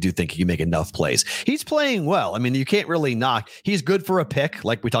actually do think he can make enough plays. He's playing well. I mean, you can't really knock. He's good for a pick,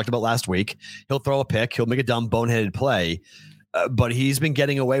 like we talked about last week. He'll throw a pick. He'll make a dumb, boneheaded play. But he's been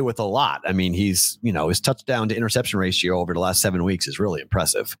getting away with a lot. I mean, his touchdown to interception ratio over the last 7 weeks is really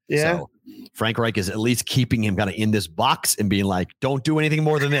impressive. Yeah. So Frank Reich is at least keeping him kind of in this box and being like, don't do anything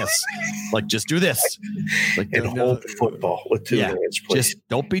more than this. Like, just do this. Like, and hold the football with 2 hands, please. Just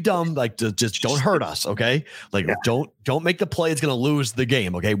don't be dumb. Like, just don't hurt us. Okay. Like, don't make the play that's going to lose the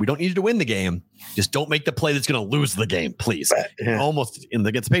game. Okay. We don't need you to win the game. Just don't make the play that's going to lose the game, please. Almost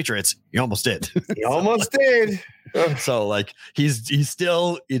against the Patriots. You almost did. You almost did. So like it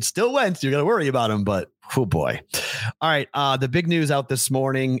still went. You got to worry about him, but oh boy. All right. The big news out this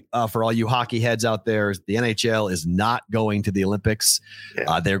morning for all you hockey heads out there is the NHL is not going to the Olympics.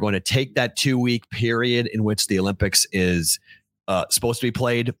 Yeah. They're going to take that 2-week period in which the Olympics is supposed to be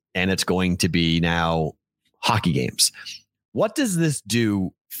played, and it's going to be now hockey games. What does this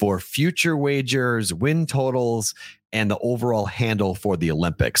do for future wagers, win totals, and the overall handle for the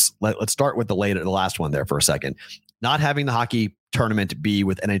Olympics? Let's start with the last one there for a second. Not having the hockey tournament be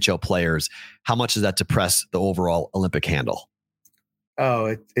with NHL players, how much does that depress the overall Olympic handle?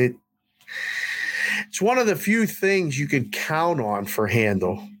 Oh, it's one of the few things you can count on for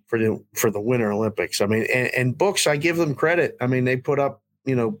handle for the Winter Olympics. I mean, and books, I give them credit. I mean, they put up,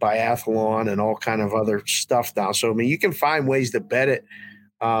 biathlon and all kind of other stuff now. So, I mean, you can find ways to bet it.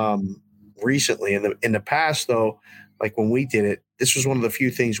 Recently in the past, though, like when we did it, this was one of the few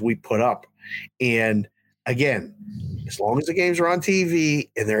things we put up. And again, as long as the games are on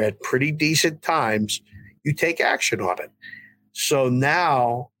TV and they're at pretty decent times, you take action on it. So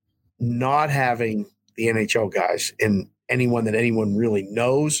now, not having the NHL guys and anyone that anyone really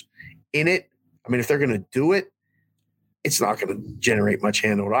knows in it, I mean, if they're going to do it, it's not going to generate much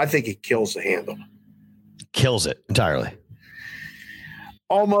handle. I think it kills the handle. Kills it entirely.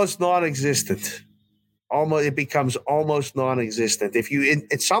 Almost non-existent. It becomes almost non-existent.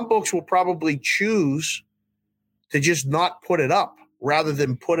 And some books will probably choose to just not put it up rather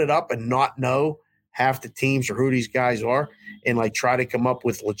than put it up and not know half the teams or who these guys are, and like try to come up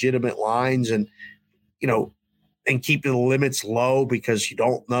with legitimate lines and keep the limits low because you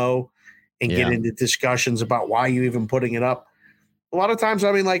don't know, and get into discussions about why you even putting it up. A lot of times,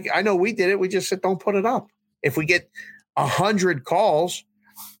 I mean, like, I know we did it. We just said, don't put it up. If we get 100 calls,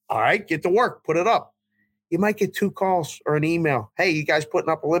 all right, get to work, put it up. You might get 2 calls or an email. Hey, you guys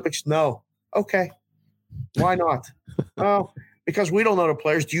putting up Olympics? No. Okay. Why not? Oh, because we don't know the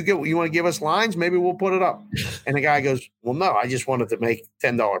players. You want to give us lines? Maybe we'll put it up. And the guy goes, well, no, I just wanted to make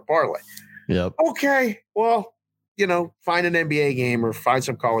 $10 parlay. Yep. Okay. Well, find an NBA game or find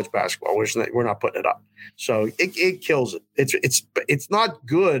some college basketball. We're not putting it up. So it kills it. It's not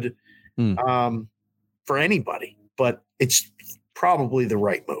good for anybody, but it's probably the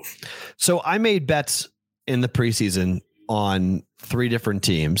right move. So I made bets in the preseason on 3 different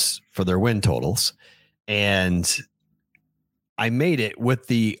teams for their win totals. And I made it with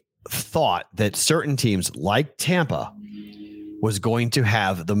the thought that certain teams like Tampa was going to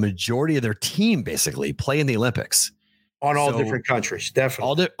have the majority of their team basically play in the Olympics. On all different countries,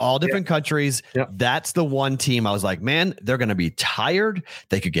 definitely. All different countries. Yep. That's the one team I was like, man, they're going to be tired.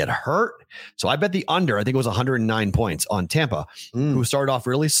 They could get hurt. So I bet the under, I think it was 109 points on Tampa, who started off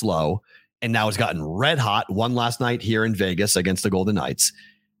really slow and now has gotten red hot. Won last night here in Vegas against the Golden Knights.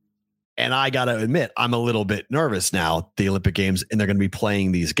 And I got to admit, I'm a little bit nervous now, the Olympic Games, and they're going to be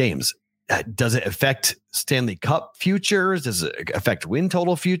playing these games. does it affect Stanley Cup futures? Does it affect win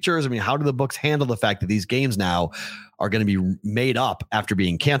total futures? I mean, how do the books handle the fact that these games now are going to be made up after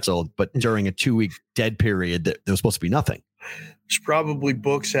being canceled, but during a 2-week dead period that there was supposed to be nothing? It's probably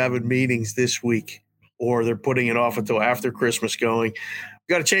books having meetings this week, or they're putting it off until after Christmas going,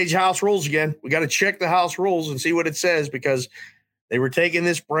 we got to change house rules again. We got to check the house rules and see what it says, because they were taking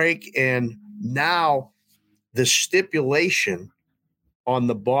this break, and now the stipulation on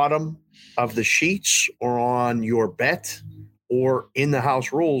the bottom of the sheets or on your bet or in the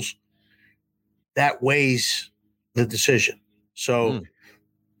house rules, that weighs the decision. So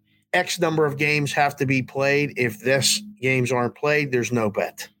X number of games have to be played. If this games aren't played, there's no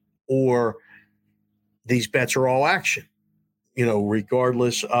bet, or these bets are all action,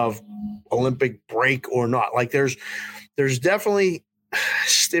 regardless of Olympic break or not. Like there's definitely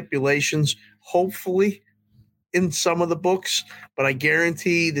stipulations, hopefully, in some of the books, but I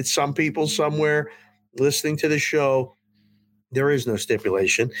guarantee that some people somewhere listening to the show, there is no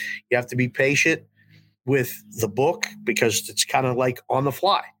stipulation. You have to be patient with the book, because it's kind of like on the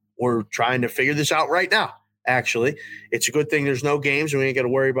fly. We're trying to figure this out right now. Actually, it's a good thing there's no games and we ain't got to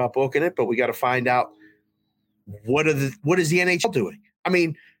worry about booking it, but we got to find out what is the NHL doing? I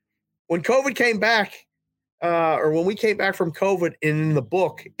mean, when COVID came back, or when we came back from COVID, in the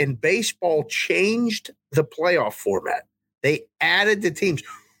book, and baseball changed the playoff format. They added the teams.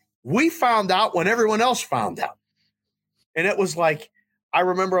 We found out when everyone else found out. And it was like, I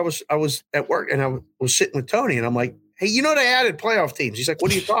remember I was at work and I was sitting with Tony, and I'm like, hey, they added playoff teams. He's like,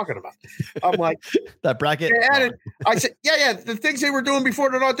 what are you talking about? I'm like, that bracket. They added, I said, yeah. The things they were doing before,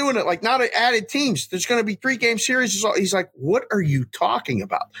 they're not doing it. Like, now they added teams. There's going to be 3-game series. He's like, what are you talking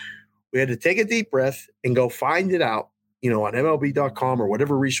about? We had to take a deep breath and go find it out, on MLB.com or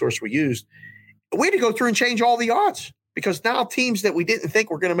whatever resource we used. We had to go through and change all the odds, because now teams that we didn't think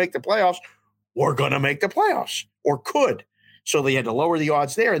were going to make the playoffs were going to make the playoffs, or could. So they had to lower the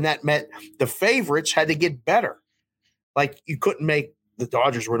odds there, and that meant the favorites had to get better. Like, you couldn't make the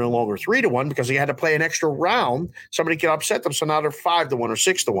Dodgers were no longer 3-1 because they had to play an extra round. Somebody could upset them, so now they're 5-1 or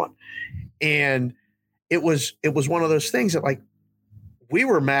 6-1. And it was one of those things that, like, we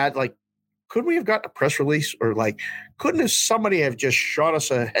were mad. Like, could we have gotten a press release, or like, couldn't somebody have just shot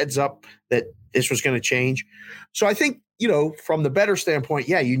us a heads up that this was going to change? So I think, from the better standpoint,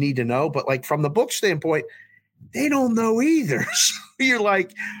 yeah, you need to know. But like from the book standpoint, they don't know either. So you're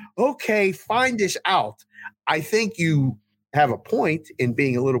like, okay, find this out. I think you have a point in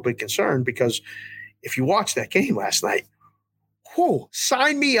being a little bit concerned, because if you watched that game last night,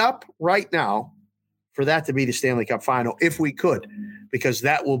 sign me up right now for that to be the Stanley Cup final, if we could, because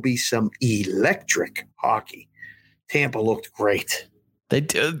that will be some electric hockey. Tampa looked great. They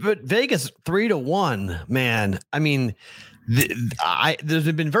did, but Vegas 3-1, man. I mean,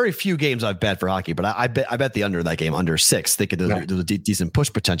 there's been very few games I've bet for hockey, but I bet the under in that game, under 6. Thinking there's a decent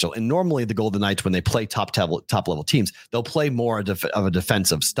push potential. And normally the Golden Knights, when they play top level teams, they'll play more of a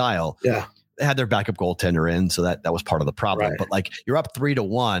defensive style. Yeah, they had their backup goaltender in, so that was part of the problem. Right. But like, you're up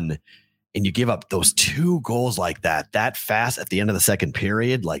 3-1. And you give up those 2 goals like that fast at the end of the second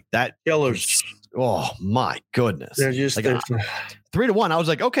period, like that. Killers. Oh my goodness. They're just like, 3-1. I was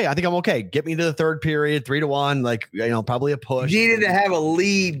like, okay, I think I'm okay. Get me to the third period, 3-1, like, probably a push. You needed to have a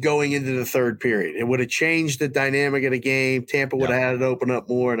lead going into the third period. It would have changed the dynamic of the game. Tampa would have had it open up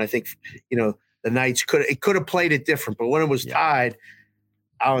more. And I think, the Knights could have played it different, but when it was tied,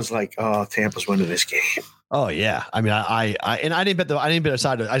 I was like, oh, Tampa's winning this game. Oh yeah, I mean, I didn't bet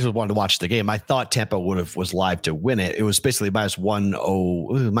aside. I just wanted to watch the game. I thought Tampa was live to win it. It was basically minus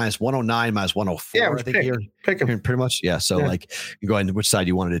 109, minus 104. Yeah, I think pick them pretty much. Yeah, so like, you go into which side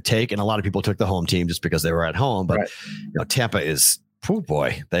you wanted to take, and a lot of people took the home team just because they were at home. But Tampa is, oh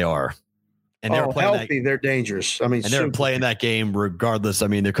boy, they are. And they're playing healthy. They're dangerous. I mean, and they're playing that game regardless. I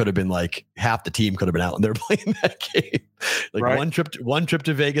mean, there could have been like half the team could have been out, and they're playing that game. Like one trip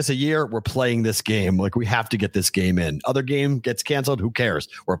to Vegas a year, we're playing this game. Like, we have to get this game in. Other game gets canceled. Who cares?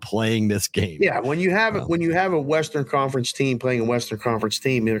 We're playing this game. Yeah, when you have a Western Conference team playing a Western Conference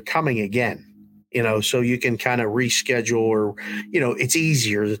team, they're coming again. So you can kind of reschedule, or it's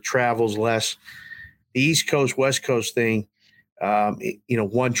easier. The travel's less. The East Coast West Coast thing.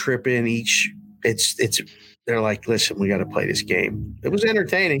 One trip in each, they're like, listen, we got to play this game. It was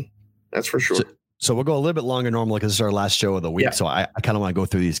entertaining. That's for sure. So we'll go a little bit longer normally because this is our last show of the week. Yeah. So I kind of want to go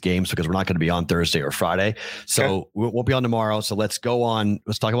through these games because we're not going to be on Thursday or Friday. So we'll be on tomorrow. So let's go on.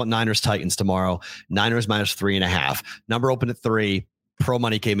 Let's talk about Niners Titans tomorrow. Niners minus 3.5. Number opened at 3. Pro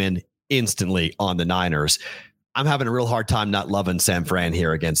money came in instantly on the Niners. I'm having a real hard time not loving San Fran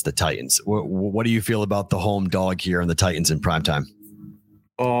here against the Titans. What do you feel about the home dog here and the Titans in primetime?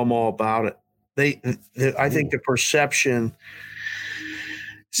 Oh, I'm all about it. I think the perception.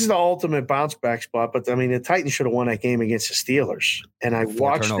 This is the ultimate bounce back spot, but I mean, the Titans should have won that game against the Steelers. And I 4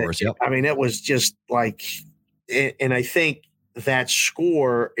 watched turnovers, it. yep. I mean, it was just like, and I think that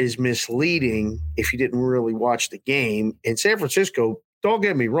score is misleading if you didn't really watch the game. In San Francisco, don't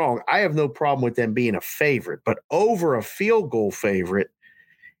get me wrong, I have no problem with them being a favorite, but over a field goal favorite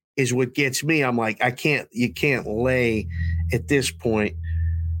is what gets me. I'm like, you can't lay at this point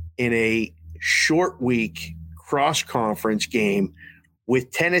in a short week cross-conference game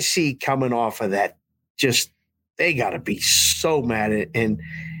with Tennessee coming off of that. Just, they got to be so mad at it. And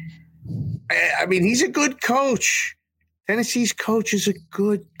I mean, he's a good coach. Tennessee's coach is a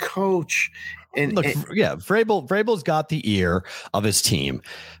good coach. And look, Vrabel's got the ear of his team,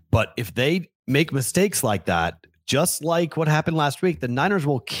 but if they make mistakes like that, just like what happened last week, the Niners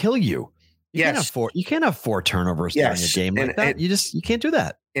will kill you. You can't have 4 turnovers during a game like that. You can't do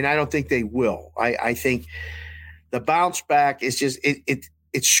that. And I don't think they will. I think the bounce back is just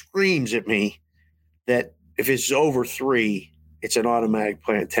it screams at me that if it's over 3, it's an automatic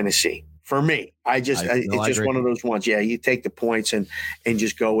play in Tennessee. For me, it's just one of those ones. Yeah, you take the points and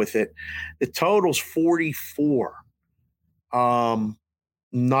just go with it. The total's 44.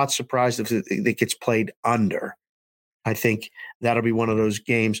 Not surprised if it gets played under. I think that'll be one of those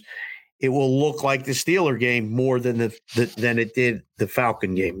games. It will look like the Steeler game more than than it did the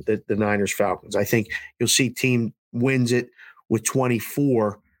Falcon game, the Niners Falcons. I think you'll see team wins it with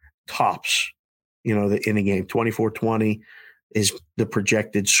 24 tops, in the game. 24-20 is the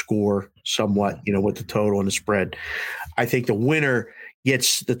projected score somewhat, with the total and the spread. I think the winner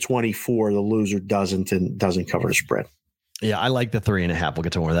gets the 24, the loser doesn't and doesn't cover the spread. Yeah, I like the 3.5. We'll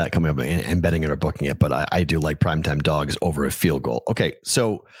get to more of that coming up and betting it or booking it, but I do like primetime dogs over a field goal. Okay,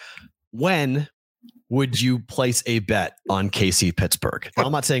 so when would you place a bet on KC Pittsburgh? Now,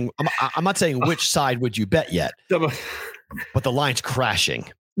 I'm not saying which side would you bet yet, but the line's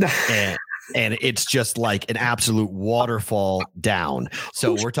crashing, and it's just like an absolute waterfall down.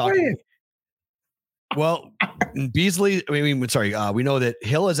 So we're talking. Well, Beasley. We know that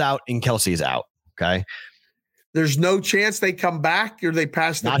Hill is out and Kelsey is out. Okay. There's no chance they come back or they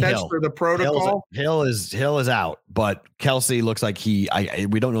pass the test for the protocol. Hill is out, but Kelsey looks like we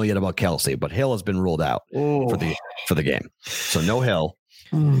don't know yet about Kelsey, but Hill has been ruled out for the game. So no Hill.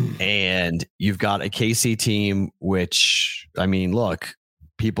 And you've got a KC team, which, I mean, look,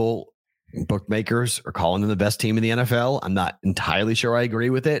 bookmakers are calling them the best team in the NFL. I'm not entirely sure I agree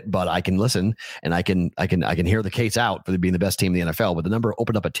with it, but I can listen and I can hear the case out for being the best team in the NFL. But the number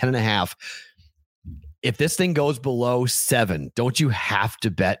opened up at 10.5. If this thing goes below 7, don't you have to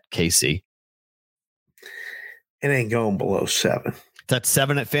bet KC? It ain't going below 7. That's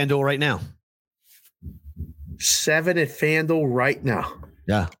 7 at FanDuel right now. 7 at FanDuel right now.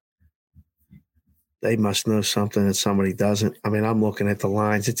 Yeah. They must know something that somebody doesn't. I mean, I'm looking at the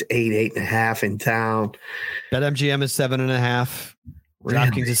lines. It's 8.5 in town. BetMGM is 7.5.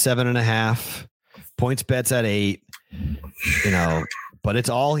 DraftKings is 7.5. Points bets at 8. But it's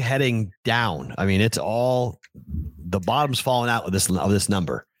all heading down. I mean, it's all the bottom's falling out of this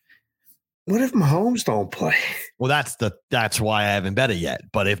number. What if Mahomes don't play? Well, that's why I haven't bet it yet.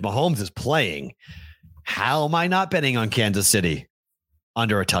 But if Mahomes is playing, how am I not betting on Kansas City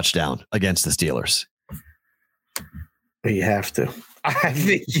under a touchdown against the Steelers? You have to. I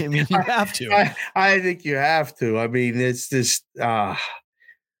think you have to. I think you have to. I mean, it's just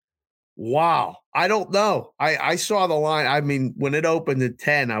wow. I don't know. I saw the line. I mean, when it opened at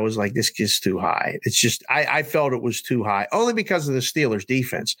 10, I was like, this is too high. It's just, I felt it was too high, only because of the Steelers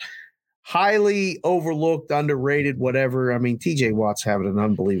defense. Highly overlooked, underrated, whatever. I mean, TJ Watt's having an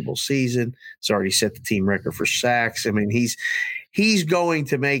unbelievable season. It's already set the team record for sacks. I mean, he's going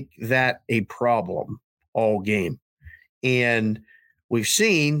to make that a problem all game. And we've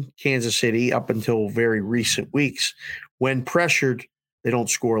seen Kansas City up until very recent weeks, when pressured, they don't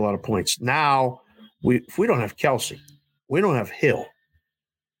score a lot of points. Now, if we don't have Kelsey, we don't have Hill,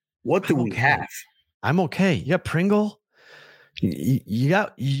 what do we have? I'm okay. You got Pringle. You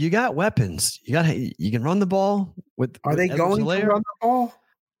got weapons. You can run the ball with. Are they going to run the ball?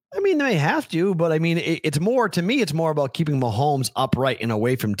 I mean, they have to, but I mean, it's more about keeping Mahomes upright and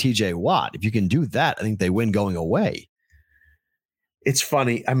away from TJ Watt. If you can do that, I think they win going away. It's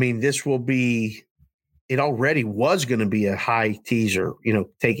funny. I mean, it already was going to be a high teaser,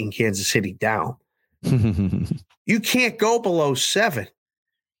 taking Kansas City down. You can't go below 7.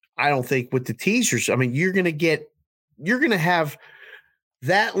 I don't think with the teasers. I mean, you're going to have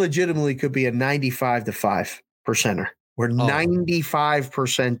that legitimately could be a 95-5 percenter where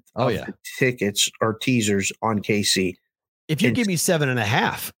 95% of the tickets are teasers on KC. If you give me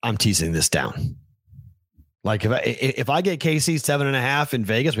 7.5, I'm teasing this down. Like if I get KC 7.5 in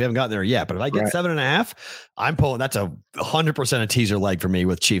Vegas, we haven't gotten there yet, but if I get 7.5, I'm pulling. That's 100% a teaser leg for me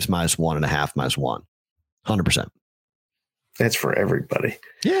with Chiefs -1.5, -1, 100%. That's for everybody.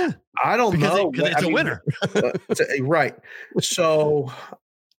 Yeah, I don't know because it's a winner, right? So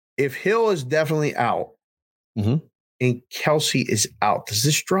if Hill is definitely out and Kelsey is out, does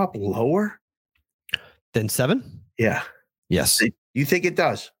this drop lower than 7? Yeah. Yes. You think it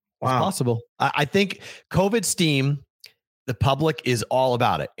does? Wow. It's possible. I think COVID steam, the public is all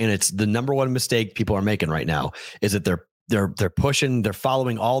about it. And it's the number one mistake people are making right now is that they're pushing, they're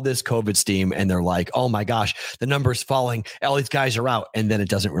following all this COVID steam and they're like, oh my gosh, the number's falling. All these guys are out. And then it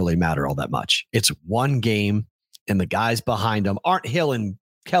doesn't really matter all that much. It's one game and the guys behind them aren't Hill and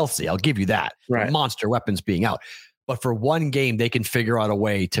Kelsey. I'll give you that. Right. Monster weapons being out. But for one game, they can figure out a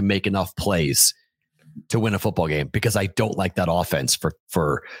way to make enough plays to win a football game because I don't like that offense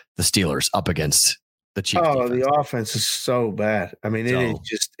for the Steelers up against the Chiefs. Oh, defense. The offense is so bad. I mean,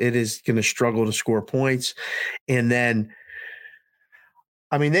 it is going to struggle to score points. And then,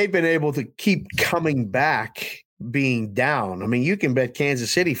 I mean, they've been able to keep coming back being down. I mean, you can bet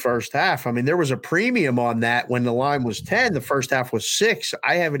Kansas City first half. I mean, there was a premium on that when the line was 10, the first half was 6.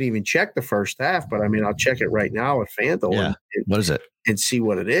 I haven't even checked the first half, but I mean, I'll check it right now at FanDuel. Yeah. What is it? And see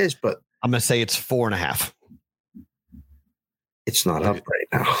what it is. But I'm going to say it's 4.5. It's not up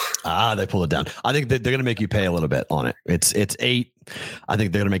right now. They pull it down. I think they're going to make you pay a little bit on it. It's 8. I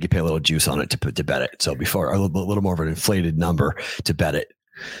think they're going to make you pay a little juice on it to bet it. So before a little more of an inflated number to bet it.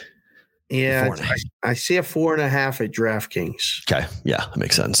 Yeah, I see a 4.5 at DraftKings. Okay, yeah, that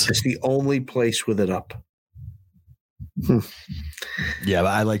makes sense. It's the only place with it up. Yeah, but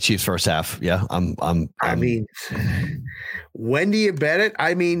I like Chiefs first half. Yeah, I mean, when do you bet it?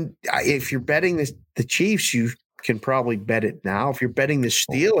 I mean, if you're betting the Chiefs, you can probably bet it now. If you're betting the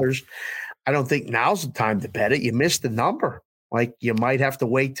Steelers, I don't think now's the time to bet it. You missed the number. Like you might have to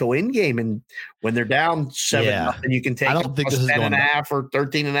wait till in game, and when they're down 7-0, you can take. I don't think this is 10.5 or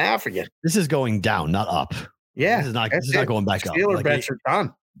 13.5 again. This is going down, not up. Yeah, this is not going back up. Steelers bets are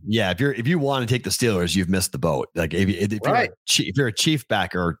done. Yeah, if you want to take the Steelers, you've missed the boat. Like if you're a Chief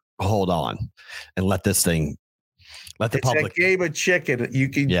backer, hold on and let this thing. Let the public. It's a game of chicken. You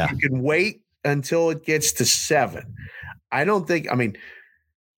can wait until it gets to 7. I don't think. I mean.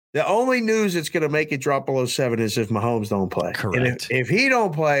 The only news that's going to make it drop below 7 is if Mahomes don't play. Correct. And if he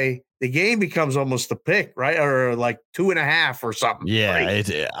don't play, the game becomes almost a pick, right? Or like 2.5 or something. Yeah,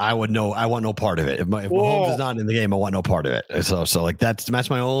 right? I want no part of it. If Mahomes is not in the game, I want no part of it. So like that's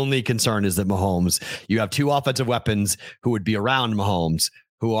my only concern is that Mahomes. You have 2 offensive weapons who would be around Mahomes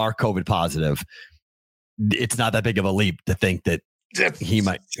who are COVID positive. It's not that big of a leap to think that he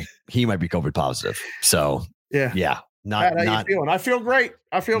might be COVID positive. So yeah. How you feeling? I feel great.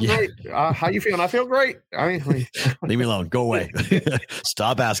 Great. How you feeling? I feel great. I mean, leave me alone. Go away.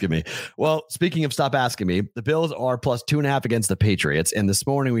 Stop asking me. Well, speaking of stop asking me, the Bills are plus 2.5 against the Patriots. And this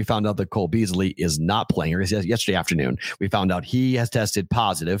morning we found out that Cole Beasley is not playing. Or yesterday afternoon, we found out he has tested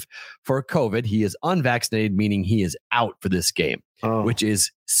positive for COVID. He is unvaccinated, meaning he is out for this game, which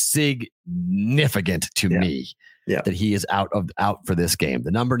is significant to me. Yeah, that he is out for this game. The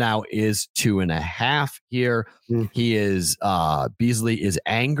number now is 2.5 here. He is Beasley is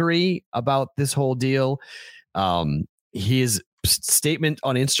angry about this whole deal. His statement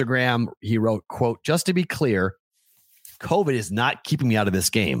on Instagram, he wrote, quote, "Just to be clear, COVID is not keeping me out of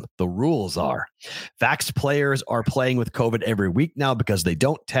this game. The rules are. Vaxxed players are playing with COVID every week now because they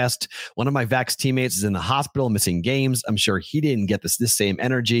don't test. One of my vaxxed teammates is in the hospital missing games. I'm sure he didn't get this same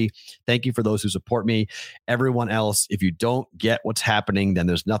energy. Thank you for those who support me. Everyone else, if you don't get what's happening, then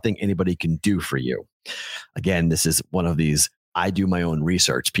there's nothing anybody can do for you." Again, this is one of these I do my own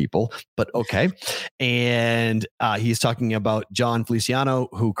research, people, but okay. And he's talking about John Feliciano,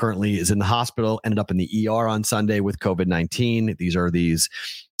 who currently is in the hospital, ended up in the ER on Sunday with COVID-19. These are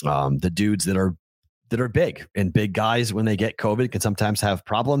the dudes that are big, and big guys when they get COVID can sometimes have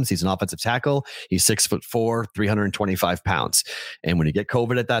problems. He's an offensive tackle. He's 6'4", 325 pounds. And when you get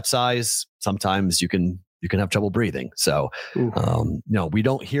COVID at that size, sometimes you can have trouble breathing. So, we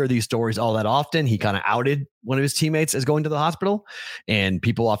don't hear these stories all that often. He kind of outed one of his teammates as going to the hospital, and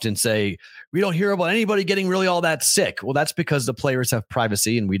people often say, we don't hear about anybody getting really all that sick. Well, that's because the players have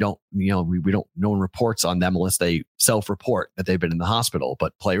privacy, and we don't, no one reports on them unless they self-report that they've been in the hospital.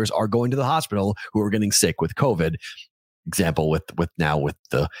 But players are going to the hospital who are getting sick with COVID. Example with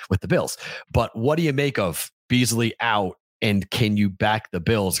the Bills. But what do you make of Beasley out, and can you back the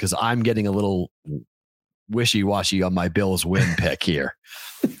Bills? Because I'm getting a little wishy-washy on my Bills win pick here.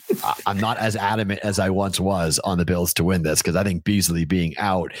 I'm not as adamant as I once was on the Bills to win this because I think Beasley being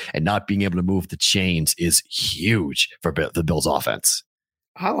out and not being able to move the chains is huge for the Bills offense.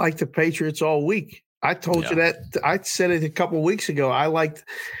 I like the Patriots all week. I told you that. I said it a couple of weeks ago.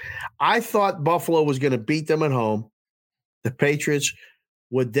 I thought Buffalo was going to beat them at home. The Patriots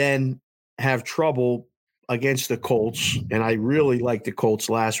would then have trouble against the Colts, and I really liked the Colts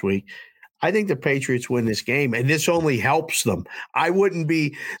last week. I think the Patriots win this game, and this only helps them. I wouldn't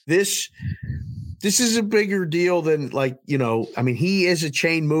be this. This is a bigger deal than he is a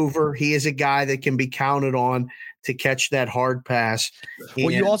chain mover. He is a guy that can be counted on to catch that hard pass.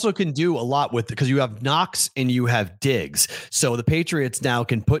 Well, you also can do a lot with because you have Knox and you have Diggs. So the Patriots now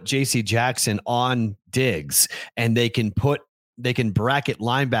can put JC Jackson on Diggs and they can bracket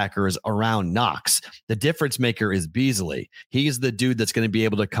linebackers around Knox. The difference maker is Beasley. He's the dude that's going to be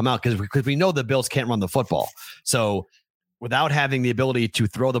able to come out because we know the Bills can't run the football. So without having the ability to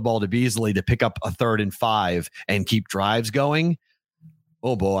throw the ball to Beasley to pick up a 3rd and 5 and keep drives going,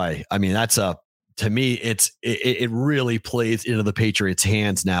 oh boy. I mean, to me, it really plays into the Patriots'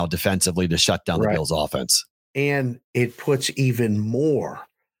 hands now defensively to shut down the Bills' offense. And it puts even more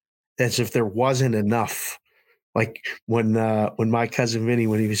as if there wasn't enough. Like when my cousin Vinny,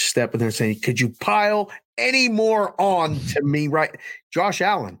 when he was stepping there saying, could you pile any more on to me? Right. Josh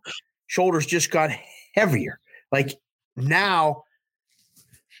Allen, shoulders just got heavier. Like now,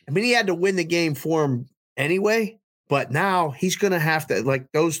 he had to win the game for him anyway, but now he's going to have to,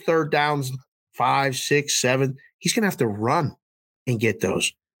 like those 3rd downs, 5, 6, 7, he's going to have to run and get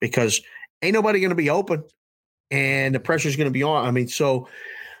those because ain't nobody going to be open and the pressure's going to be on. So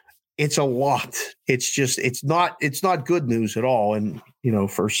it's a lot. It's not good news at all. And,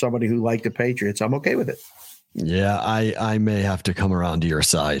 for somebody who liked the Patriots, I'm okay with it. Yeah. I may have to come around to your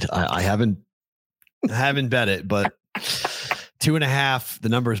side. I haven't bet it, but 2.5, the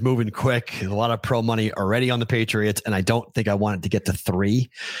number is moving quick. A lot of pro money already on the Patriots. And I don't think I want it to get to 3.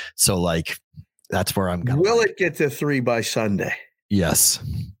 So that's where I'm going. Will it get to 3 by Sunday? Yes,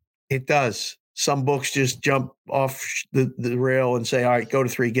 it does. Some books just jump off the rail and say, all right, go to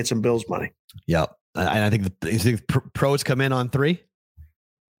 3, get some Bills money. Yep. And I think you think pros come in on 3.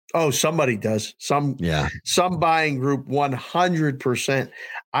 Oh, somebody does. Some buying group 100%.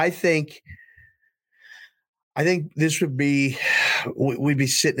 I think this would be, we'd be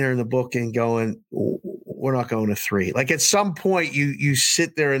sitting there in the book and going, we're not going to 3. Like at some point you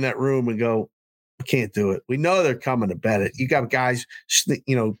sit there in that room and go, I can't do it. We know they're coming to bet it. You got guys,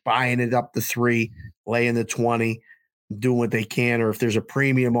 buying it up to 3, laying the 20, doing what they can. Or if there's a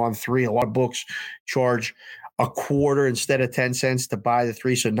premium on 3, a lot of books charge a quarter instead of 10 cents to buy the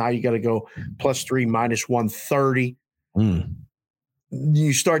 3. So now you got to go +3 minus 130.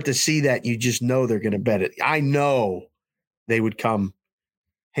 You start to see that, you just know they're going to bet it. I know they would come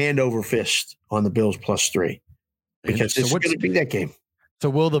hand over fist on the Bills +3 because it's going to be that game. So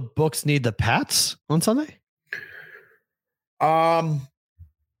will the books need the Pats on Sunday?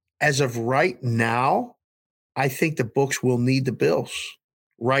 As of right now, I think the books will need the Bills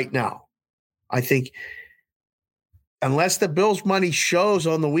right now. I think unless the Bills money shows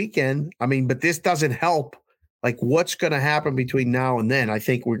on the weekend, but this doesn't help. Like what's going to happen between now and then? I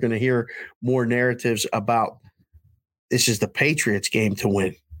think we're going to hear more narratives about this is the Patriots game to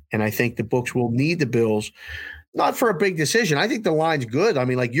win. And I think the books will need the Bills, not for a big decision. I think the line's good.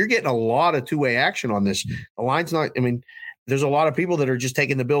 You're getting a lot of two-way action on this. The line's not, there's a lot of people that are just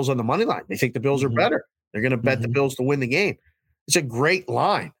taking the Bills on the money line. They think the Bills are better. They're going to bet the Bills to win the game. It's a great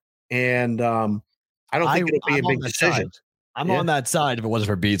line. And I don't think it'll be a big decision. I'm on that side if it wasn't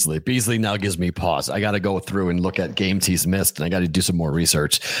for Beasley. Beasley now gives me pause. I got to go through and look at games he's missed, and I got to do some more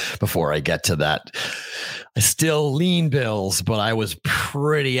research before I get to that. I still lean Bills, but I was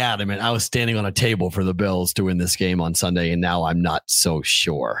pretty adamant. I was standing on a table for the Bills to win this game on Sunday, and now I'm not so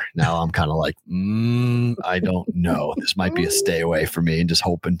sure. Now I'm kind of like, I don't know. This might be a stay away for me and just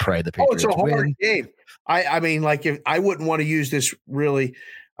hope and pray the Patriots it's a hard win. game. If I wouldn't want to use this really –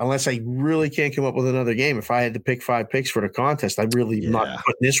 unless I really can't come up with another game. If I had to pick 5 picks for the contest, I'm really not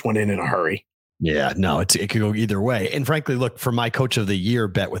putting this one in a hurry. Yeah, no, it could go either way. And frankly, look, for my coach of the year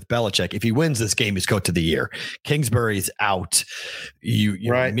bet with Belichick, if he wins this game, he's coach of the year. Kingsbury's out. You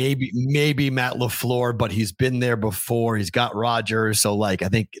right. Maybe Matt LaFleur, but he's been there before. He's got Rodgers. So I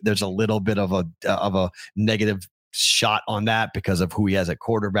think there's a little bit of a negative shot on that because of who he has at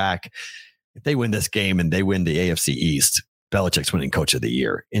quarterback. If they win this game and they win the AFC East, Belichick's winning coach of the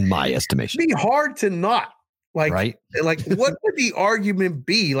year, in my estimation. It'd be hard to not. Right? What would the argument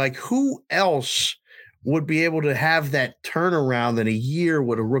be? Who else would be able to have that turnaround in a year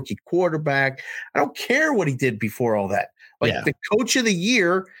with a rookie quarterback? I don't care what he did before all that. The coach of the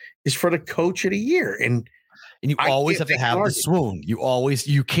year is for the coach of the year. And you always have to have the swoon.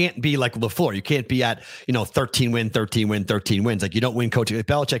 You can't be like LaFleur. You can't be at, 13 wins. Like, you don't win coaching.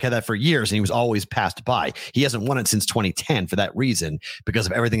 Belichick had that for years and he was always passed by. He hasn't won it since 2010 for that reason, because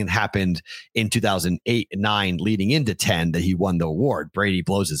of everything that happened in 2008 and 9 leading into 10 that he won the award. Brady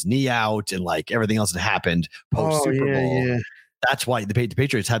blows his knee out and like everything else that happened post Super Bowl. Yeah. That's why the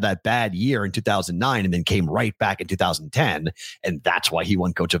Patriots had that bad year in 2009 and then came right back in 2010. And that's why he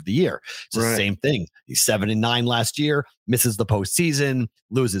won Coach of the Year. It's the same thing. He's 7-9 last year, misses the postseason,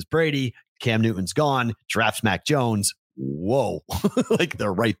 loses Brady. Cam Newton's gone, drafts Mac Jones. Whoa. Like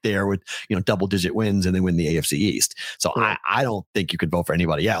they're right there with, double-digit wins and they win the AFC East. So I don't think you could vote for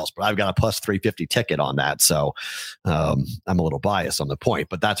anybody else, but I've got a plus 350 ticket on that. So I'm a little biased on the point,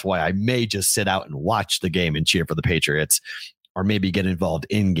 but that's why I may just sit out and watch the game and cheer for the Patriots, or maybe get involved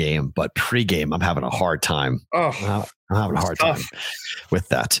in game, but pre-game, I'm having a hard time. I'm having a hard time with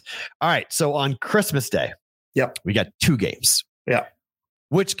that. All right. So on Christmas Day, we got 2 games. Yeah.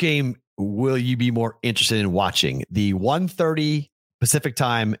 Which game will you be more interested in watching? The 1:30 Pacific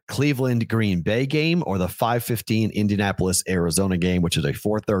time Cleveland Green Bay game, or the 5:15 Indianapolis Arizona game, which is a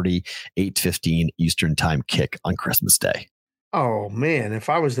 4:30, 8:15 Eastern time kick on Christmas Day? Oh man, if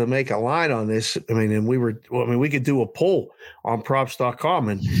I was to make a line on this, we could do a poll on props.com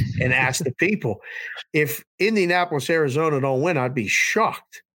and ask the people. If Indianapolis, Arizona don't win, I'd be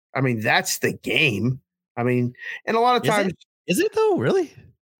shocked. I mean, that's the game. I mean, and a lot of times. Is it though? Really?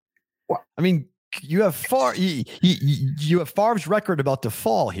 What? I mean, you have you have Favre's record about to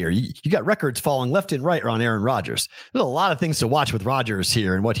fall here. You got records falling left and right on Aaron Rodgers. There's a lot of things to watch with Rodgers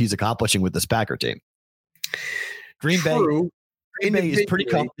here and what he's accomplishing with this Packer team. Green Bay is pretty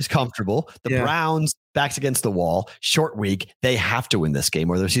comfortable. The Browns, backs against the wall, short week. They have to win this game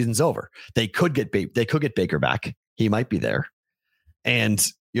or their season's over. They could get Baker back. He might be there. And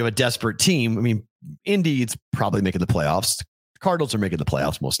you have a desperate team. I mean, Indy's probably making the playoffs. Cardinals are making the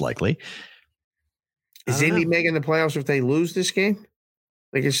playoffs most likely. Is Indy making the playoffs if they lose this game?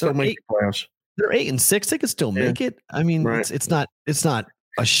 They can still make the playoffs. They're 8-6. They can still make it. I mean, it's not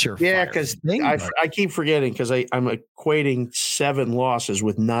a sure. Yeah, because I keep forgetting because I'm equating 7 losses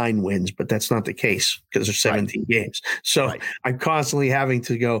with 9 wins, but that's not the case because there's 17 games. So I'm constantly having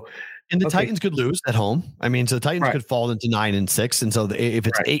to go. And the Titans could lose at home. I mean, so the Titans could fall into 9-6, and so if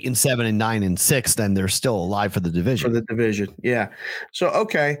it's 8-7 and 9-6, then they're still alive for the division. Yeah. So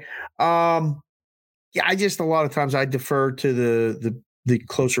I just a lot of times I defer to the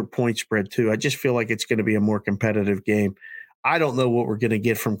closer point spread too. I just feel like it's going to be a more competitive game. I don't know what we're going to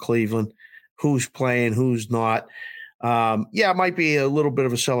get from Cleveland, who's playing, who's not. It might be a little bit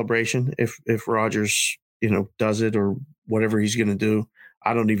of a celebration if Rodgers, does it or whatever he's going to do.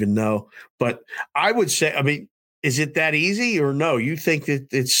 I don't even know. But I would say, I mean, is it that easy or no? You think that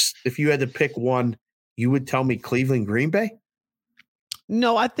if you had to pick one, you would tell me Cleveland, Green Bay?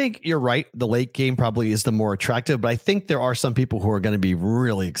 No, I think you're right. The late game probably is the more attractive, but I think there are some people who are going to be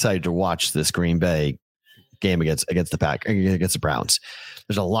really excited to watch this Green Bay game against the Browns.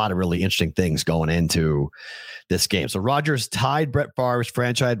 There's a lot of really interesting things going into this game. So Rodgers tied Brett Favre's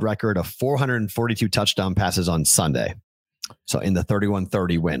franchise record of 442 touchdown passes on Sunday. So in the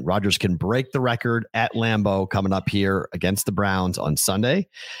 31-30 win, Rodgers can break the record at Lambeau coming up here against the Browns on Sunday.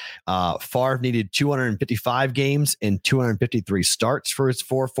 Favre needed 255 games and 253 starts for his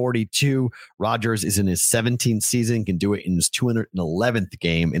 442. Rodgers is in his 17th season, can do it in his 211th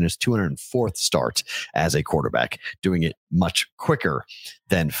game in his 204th start as a quarterback, doing it much quicker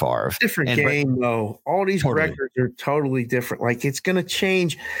than Favre. Different game, though. All these records are totally different. Like, it's going to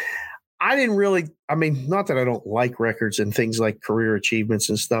change. Not that I don't like records and things like career achievements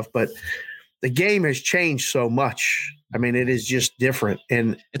and stuff, but the game has changed so much. I mean, it is just different.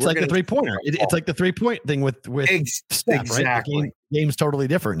 And it's like the 3-pointer. It's like the 3-point thing with Steph, exactly. Right? The game's totally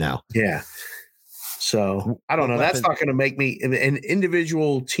different now. Yeah. So I don't know. That's not going to make me an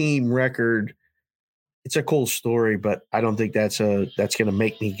individual team record. It's a cool story, but I don't think that's going to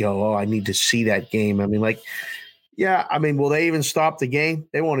make me go, oh, I need to see that game. I mean, will they even stop the game?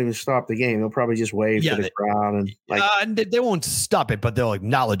 They won't even stop the game. They'll probably just wave to the crowd and they won't stop it, but they'll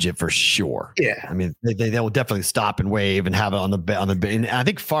acknowledge it for sure. Yeah, I mean, they will definitely stop and wave and have it on the. And I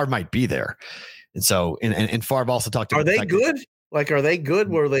think Favre might be there, and so and Favre also talked. Are they good? Are they good?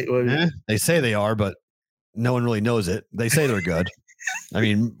 Were they? They say they are, but no one really knows it. They say they're good. I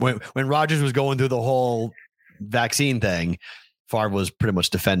mean, when Rodgers was going through the whole vaccine thing, Favre was pretty much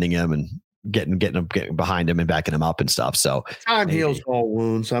defending him and getting behind him and backing him up and stuff. So time heals all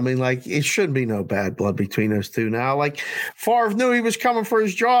wounds. I mean, it shouldn't be no bad blood between those two now. Favre knew he was coming for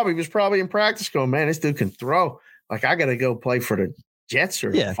his job. He was probably in practice going, man, this dude can throw. I got to go play for the Jets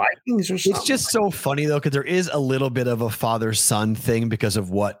or Vikings or something. It's just so funny though, because there is a little bit of a father-son thing because of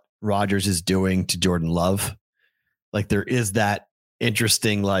what Rodgers is doing to Jordan Love. Like there is that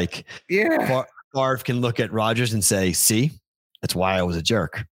interesting, like, Favre can look at Rodgers and say, see, that's why I was a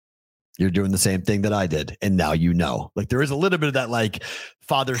jerk. You're doing the same thing that I did. And now you know. Like there is a little bit of that, like,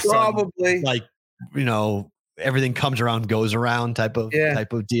 father-son, like, everything comes around, goes around type of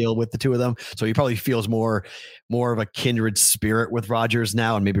deal with the two of them. So he probably feels more of a kindred spirit with Rodgers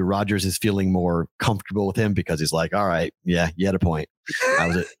now. And maybe Rodgers is feeling more comfortable with him because he's like, all right, yeah, you had a point. I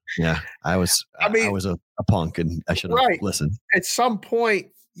was a punk and I should have listened. At some point,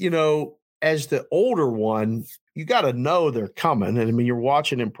 as the older one, you got to know they're coming. And I mean, you're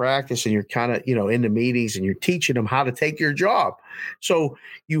watching them practice and you're kind of, in the meetings and you're teaching them how to take your job. So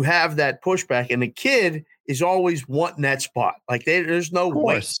you have that pushback and the kid is always wanting that spot. Like there's no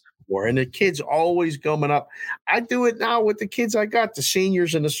wait for, and the kid's always coming up. I do it now with the kids I got, the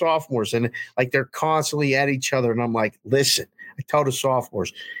seniors and the sophomores, and like they're constantly at each other. And I'm like, listen, I tell the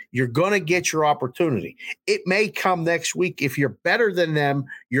sophomores, you're going to get your opportunity. It may come next week. If you're better than them,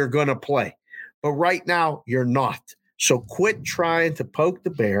 you're going to play. But right now, you're not. So quit trying to poke the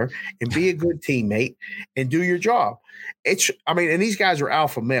bear and be a good teammate and do your job. And these guys are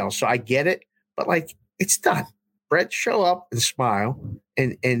alpha males, so I get it. But, like, it's done. Brett, show up and smile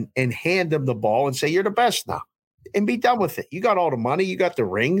and hand them the ball and say, you're the best now. And be done with it. You got all the money. You got the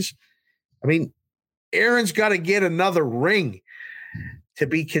rings. I mean, Aaron's got to get another ring to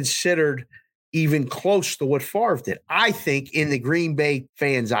be considered even close to what Favre did, I think, in the Green Bay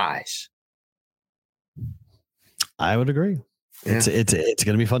fans' eyes. I would agree. Yeah. It's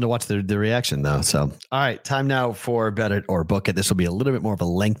going to be fun to watch the reaction, though. So, all right, time now for Bet It or Book It. This will be a little bit more of a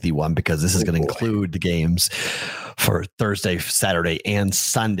lengthy one because this is going to include the games for Thursday, Saturday, and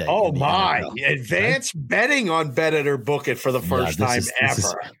Sunday. Oh my! Advanced betting on Bet It or Book It for the first time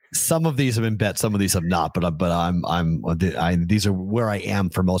ever. Some of these have been bet, some of these have not, but these are where I am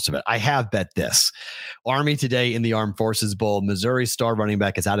for most of it. I have bet this. Army today in the Armed Forces Bowl. Missouri's star running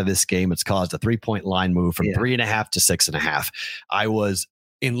back is out of this game. It's caused a 3-point line move from 3.5 to 6.5. I was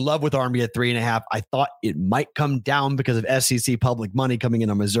in love with Army at 3.5. I thought it might come down because of SEC public money coming in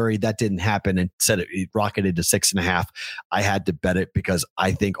on Missouri. That didn't happen. And said it rocketed to 6.5. I had to bet it because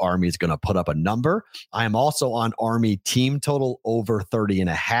I think Army is going to put up a number. I am also on Army team total over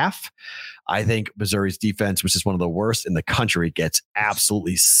 30.5. I think Missouri's defense, which is one of the worst in the country, gets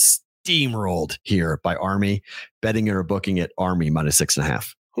absolutely steamrolled here by Army. Betting it or booking it, Army minus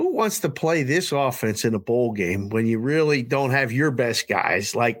 6.5. Who wants to play this offense in a bowl game when you really don't have your best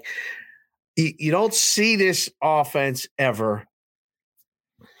guys? Like, you don't see this offense ever.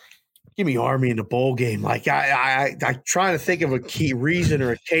 Give me Army in the bowl game. Like, I try to think of a key reason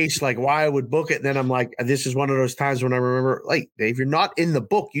or a case like why I would book it. And then I'm like, this is one of those times when I remember, like, Dave, you're not in the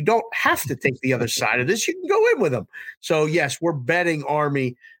book. You don't have to take the other side of this. You can go in with them. So, yes, we're betting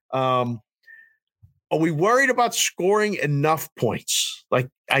Army. Are we worried about scoring enough points? Like,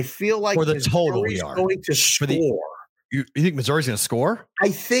 I feel like for the total we are going to score. You think Missouri's going to score? I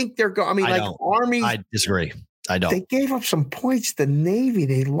think they're going. I mean, like Army. I disagree. I don't. They gave up some points to Navy.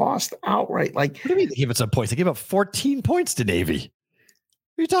 They lost outright. Like, what do you mean they gave up some points? They gave up 14 points to Navy.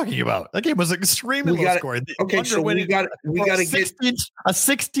 What are you talking about? That game was extremely low scoring. Okay, so we got to get a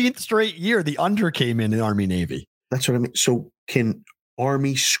 16th straight year. The under came in Army Navy. That's what I mean. So can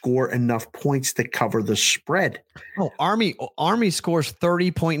Army score enough points to cover the spread? Oh, Army scores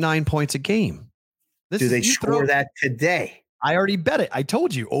 30.9 points a game. Do they score that today? I already bet it. I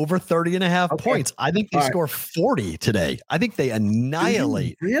told you over 30.5 points. I think they score 40 today. I think they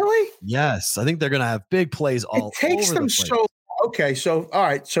annihilate. Really? Yes. I think they're going to have big plays all over the place. It takes them so. Okay, so all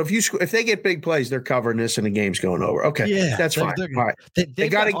right. So if they get big plays, they're covering this, and the game's going over. Okay, yeah, that's fine. All right, they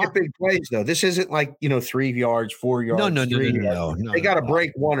got to get big plays though. This isn't like 3 yards, 4 yards. No. They got to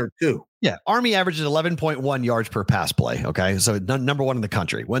break 1 or 2. Yeah, Army averages 11.1 yards per pass play. Okay, so number 1 in the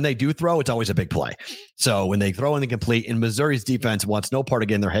country. When they do throw, it's always a big play. So when they throw and they complete, and Missouri's defense wants no part of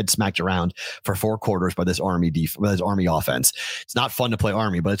getting their head smacked around for 4 quarters by this Army offense. It's not fun to play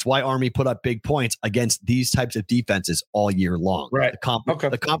Army, but it's why Army put up big points against these types of defenses all year long. Right.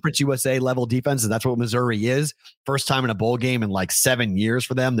 The Conference USA level defenses. That's what Missouri is. First time in a bowl game in like 7 years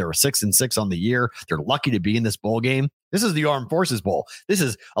for them. They were 6-6 on the year. They're lucky to be in this bowl game. This is the Armed Forces Bowl. This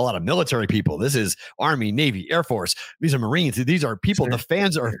is a lot of military people. This is Army, Navy, Air Force. These are Marines. These are people. Sure. The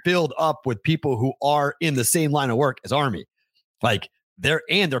fans are filled up with people who are in the same line of work as Army. Like they're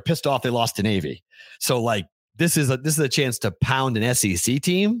pissed off they lost to Navy. So like this is a chance to pound an SEC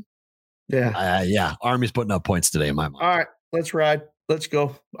team. Yeah. Army's putting up points today in my mind. All right, let's ride. Let's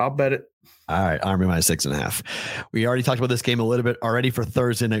go. I'll bet it. All right, Army minus 6.5. We already talked about this game a little bit already for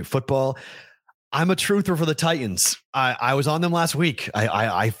Thursday Night Football. I'm a truther for the Titans. I was on them last week.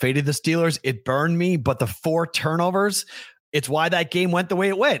 I faded the Steelers. It burned me, but the 4 turnovers, it's why that game went the way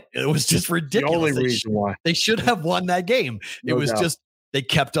it went. It was just ridiculous. The only reason why. They should have won that game. It was just, they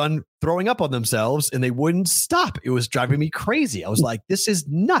kept on throwing up on themselves and they wouldn't stop. It was driving me crazy. I was like, this is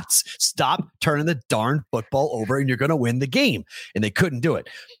nuts. Stop turning the darn football over and you're going to win the game. And they couldn't do it.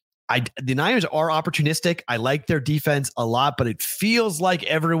 The Niners are opportunistic. I like their defense a lot, but it feels like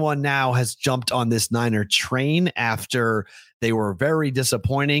everyone now has jumped on this Niner train after they were very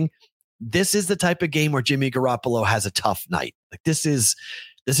disappointing. This is the type of game where Jimmy Garoppolo has a tough night. Like this is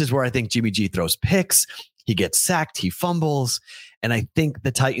where I think Jimmy G throws picks. He gets sacked. He fumbles. And I think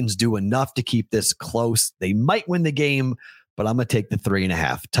the Titans do enough to keep this close. They might win the game, but I'm going to take the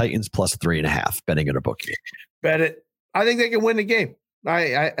 3.5. Titans plus 3.5. Betting at a bookie. Bet it. I think they can win the game.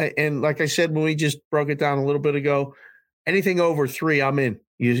 I and like I said when we just broke it down a little bit ago, anything over 3, I'm in.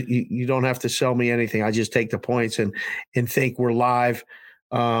 You don't have to sell me anything. I just take the points and think we're live,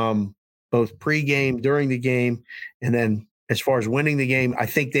 both pregame, during the game, and then as far as winning the game, I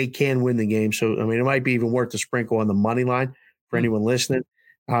think they can win the game. So I mean, it might be even worth the sprinkle on the money line for anyone listening.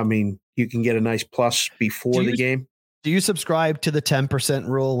 I mean, you can get a nice plus before the game. Do you subscribe to the 10%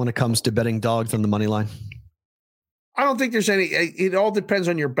 rule when it comes to betting dogs on the money line? I don't think there's any. It all depends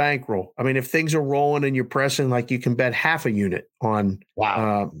on your bankroll. I mean, if things are rolling and you're pressing, like you can bet half a unit on.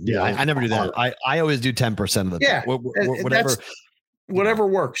 Wow. I never do that. I always do 10% of the. Yeah. Whatever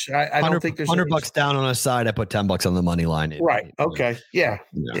works. I don't think there's $100 down on a side. I put $10 on the money line. Right. Okay. Yeah.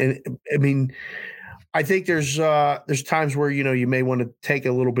 And I mean, I think there's times where, you may want to take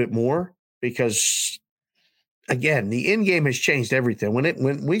a little bit more because again, the in game has changed everything.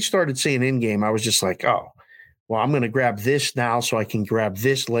 When we started seeing in game, I was just like, oh, well, I'm going to grab this now so I can grab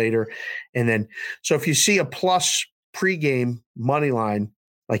this later. And then, so if you see a plus pregame money line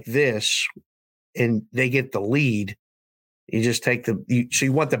like this and they get the lead, you just take so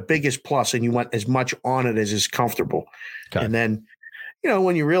you want the biggest plus and you want as much on it as is comfortable. Okay. And then,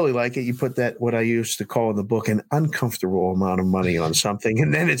 when you really like it, you put that, what I used to call in the book, an uncomfortable amount of money on something.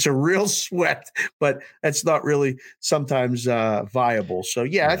 And then it's a real sweat, but that's not really sometimes viable. So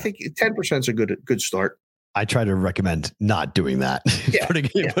yeah, I think 10% is a good start. I try to recommend not doing that. Yeah,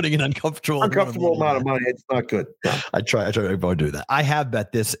 putting an uncomfortable amount of money. It's not good. No. I try to avoid doing that. I have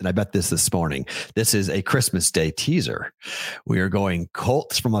bet this, and I bet this morning. This is a Christmas Day teaser. We are going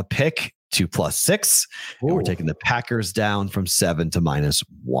Colts from a pick to +6. And we're taking the Packers down from 7 to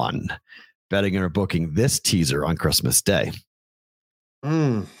 -1. Betting or booking this teaser on Christmas Day.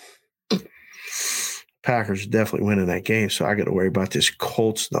 Packers definitely winning that game, so I got to worry about this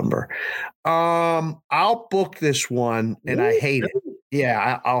Colts number. I'll book this one, and I hate it.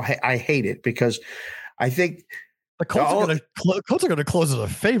 Yeah, I hate it because I think the Colts are going to close as a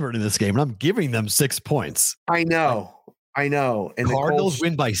favorite in this game, and I'm giving them 6 points. I know. And the Cardinals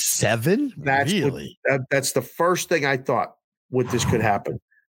win by 7. That's the first thing I thought. This could happen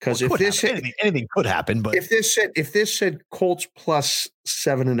because anything could happen, but if this said Colts plus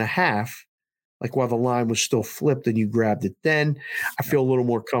 7.5. Like while the line was still flipped and you grabbed it, then I feel a little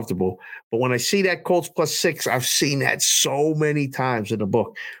more comfortable. But when I see that Colts +6, I've seen that so many times in the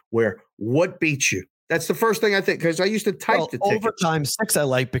book where what beats you? That's the first thing I think because I used to type the tickets. Overtime 6 I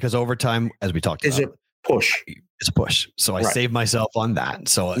like because overtime, as we talked about, is a push. It's a push. So I save myself on that.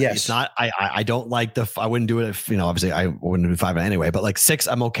 So it's not. I don't like I wouldn't do it if obviously I wouldn't do 5 anyway. But like 6,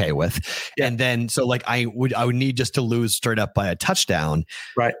 I'm okay with. Yeah. And then I would need just to lose straight up by a touchdown.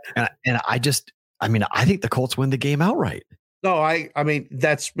 Right. And I think the Colts win the game outright. No, I mean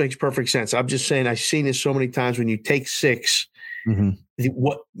that makes perfect sense. I'm just saying I've seen this so many times when you take 6. Mm-hmm.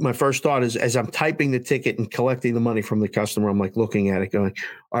 What my first thought is as I'm typing the ticket and collecting the money from the customer, I'm like looking at it, going,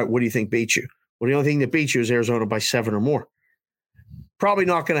 "All right, what do you think beats you?" Well, the only thing that beats you is Arizona by 7 or more. Probably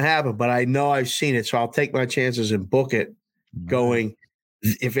not going to happen, but I know I've seen it, so I'll take my chances and book it. Going,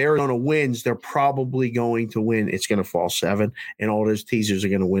 if Arizona wins, they're probably going to win. It's going to fall 7, and all those teasers are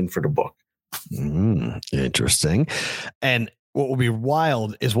going to win for the book. Interesting. And what will be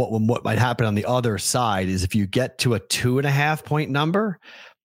wild is what might happen on the other side is if you get to a 2.5 point number,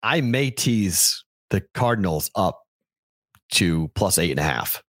 I may tease the Cardinals up to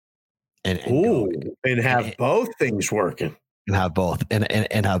 +8.5. And have both things working. And have both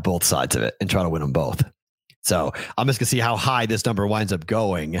and have both sides of it and try to win them both. So I'm just gonna see how high this number winds up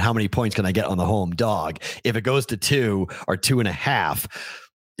going and how many points can I get on the home dog. If it goes to 2 or 2.5,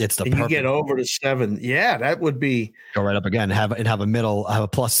 it's the perfect. You get over to 7. Yeah, that would be go right up again. Have a middle, have a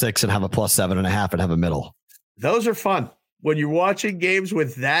 +6 and have a +7.5 and have a middle. Those are fun. when you're watching games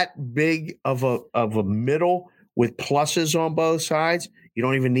with that big of a middle with pluses on both sides, you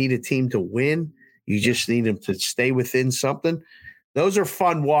don't even need a team to win. You just need them to stay within something. Those are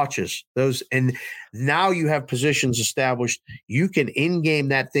fun watches. And now you have positions established. You can in-game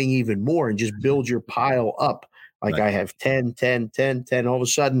that thing even more and just build your pile up. Like I have 10, 10, 10, 10. All of a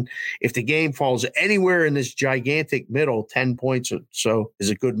sudden, if the game falls anywhere in this gigantic middle, 10 points or so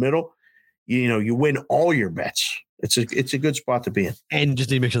is a good middle, you win all your bets. It's a good spot to be in. And just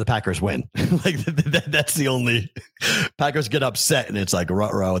need to make sure the Packers win. Like that's the only Packers get upset and it's like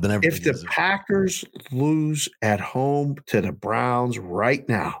row. Then if the Packers lose at home to the Browns right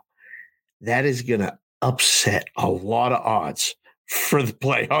now, that is going to upset a lot of odds for the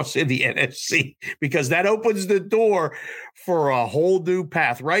playoffs in the NFC because that opens the door for a whole new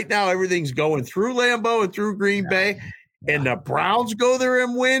path. Right now, everything's going through Lambeau and through Green Bay, and the Browns go there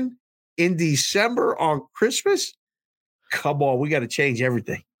and win in December on Christmas. Come on, we got to change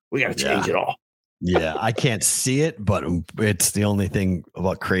everything. We got to change it all. Yeah, I can't see it, but it's the only thing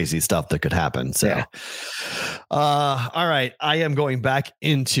about crazy stuff that could happen. So, all right, I am going back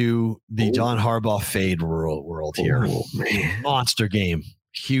into the John Harbaugh fade world here. Monster game,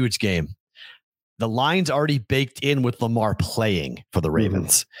 huge game. The line's already baked in with Lamar playing for the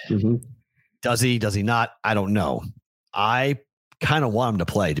Ravens. Mm-hmm. Does he not? I don't know. I kind of want him to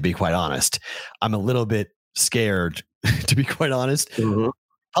play, to be quite honest. I'm a little bit scared, to be quite honest. Mm-hmm.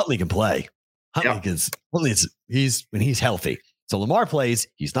 Huntley can play. He's when he's healthy. So Lamar plays,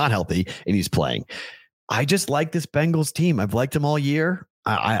 he's not healthy, and he's playing. I just like this Bengals team. I've liked him all year.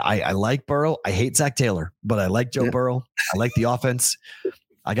 I like Burrow. I hate Zach Taylor, but I like Joe Burrow. I like the offense.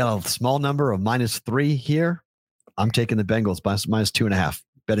 I got a small number of -3 here. I'm taking the Bengals -2.5,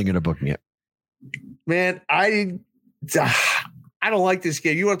 betting it or booking it. Man, I don't like this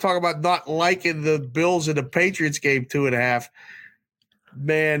game. You want to talk about not liking the Bills and the Patriots game 2.5?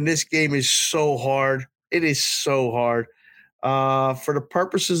 Man, this game is so hard. It is so hard. For the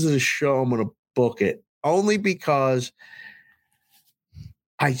purposes of the show, I'm going to book it only because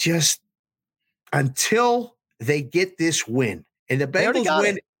until they get this win and the Bengals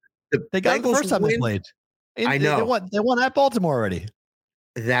win, they got it the first time they played. I know they won at Baltimore already.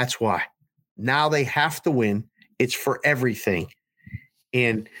 That's why now they have to win. It's for everything.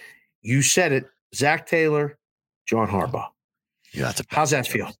 And you said it, Zach Taylor, John Harbaugh. Yeah, how's that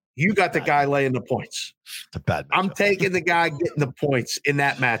feel? You got the guy laying the points. It's a bad matchup. I'm taking the guy getting the points in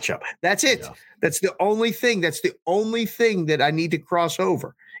that matchup. That's it. Yeah. That's the only thing. That's the only thing that I need to cross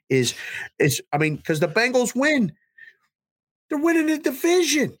over because the Bengals win. They're winning the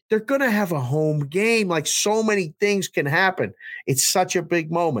division. They're going to have a home game. Like so many things can happen. It's such a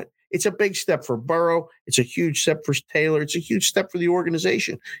big moment. It's a big step for Burrow. It's a huge step for Taylor. It's a huge step for the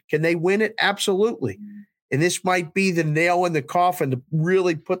organization. Can they win it? Absolutely. And this might be the nail in the coffin to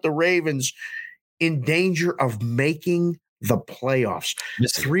really put the Ravens in danger of making the playoffs.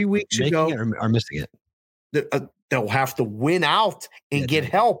 3 weeks ago, or missing it. They'll have to win out and get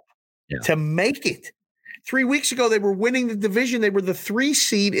help to make it. 3 weeks ago, they were winning the division. They were the 3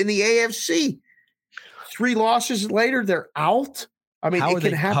 seed in the AFC. 3 losses later, they're out. I mean, how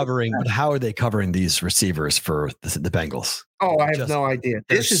are they covering these receivers for the Bengals? Oh, I have no idea.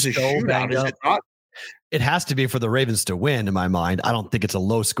 This is a shootout, is it not? It has to be for the Ravens to win, in my mind. I don't think it's a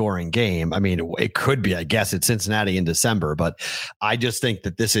low-scoring game. I mean, it could be. I guess it's Cincinnati in December, but I just think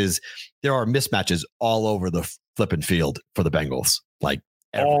that there are mismatches all over the flipping field for the Bengals, like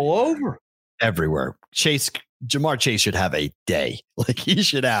everywhere. Jamar Chase should have a day. Like he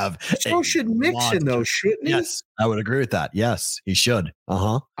should have. So should Mixon, though, shouldn't he? Yes, I would agree with that. Yes, he should.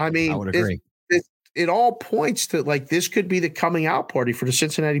 I mean, I would agree. It all points to like this could be the coming out party for the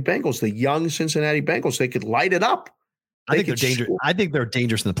Cincinnati Bengals, the young Cincinnati Bengals. They could light it up. I think they're dangerous. I think they're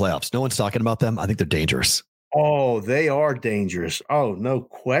dangerous in the playoffs. No one's talking about them. I think they're dangerous. Oh, they are dangerous. Oh, no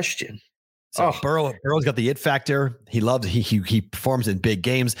question. So Burrow's got the it factor. He performs in big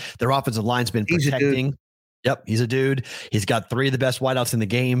games. Their offensive line's been protecting. Yep, he's a dude. He's got 3 of the best wideouts in the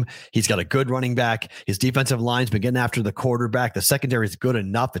game. He's got a good running back. His defensive line's been getting after the quarterback. The secondary is good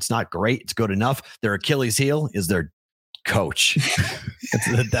enough. It's not great. It's good enough. Their Achilles heel is their coach.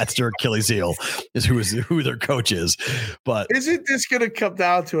 That's their Achilles heel is who their coach is. But isn't this going to come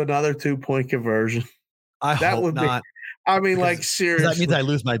down to another 2-point conversion? I hope not. I mean, like seriously, that means I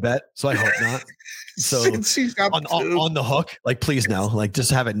lose my bet. So I hope not. So on the hook, like please no, like just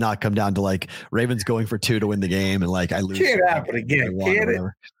have it not come down to like Ravens going for 2 to win the game and like I lose. Can't happen again, can it?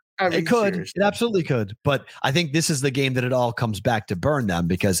 I mean, it could. Seriously. It absolutely could. But I think this is the game that it all comes back to burn them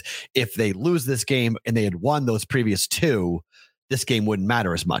because if they lose this game and they had won those previous 2, this game wouldn't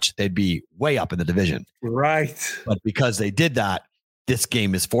matter as much. They'd be way up in the division. Right. But because they did that, this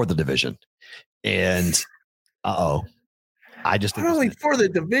game is for the division. And I just think not only for the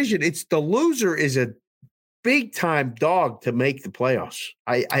division, it's the loser is a big time dog to make the playoffs.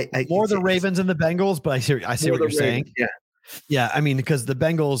 More the Ravens and the Bengals, but I see what you're saying. Yeah. Yeah. I mean, because the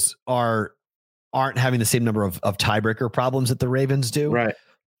Bengals aren't having the same number of tiebreaker problems that the Ravens do. Right.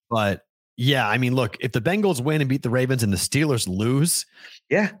 But yeah, I mean, look, if the Bengals win and beat the Ravens and the Steelers lose,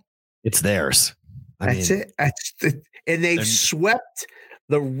 yeah, it's theirs. That's it. And they've swept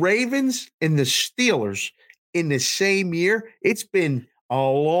the Ravens and the Steelers in the same year. It's been a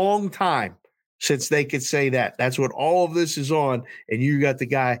long time since they could say that. That's what all of this is on. And you got the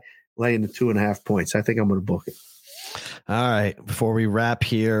guy laying the 2.5 points. I think I'm going to book it. All right. Before we wrap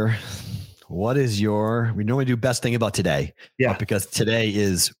here, what is we normally do best thing about today. Yeah. Because today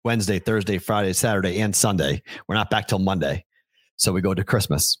is Wednesday, Thursday, Friday, Saturday, and Sunday. We're not back till Monday. So we go to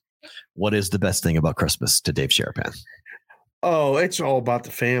Christmas. What is the best thing about Christmas to Dave Sherapan? Oh, it's all about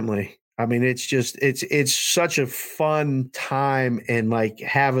the family. I mean, it's just, it's such a fun time, and like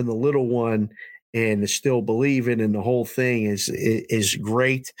having the little one and still believing in the whole thing is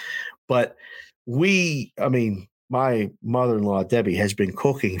great. But my mother-in-law, Debbie, has been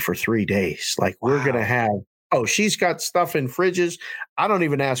cooking for 3 days. Like we're going to have, she's got stuff in fridges. I don't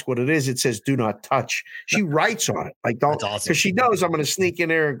even ask what it is. It says, do not touch. She writes on it. Like, don't, because she knows I'm going to sneak in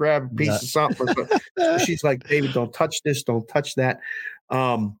there and grab a piece of something. So she's like, David, don't touch this. Don't touch that.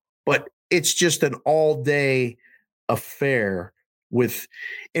 But it's just an all day affair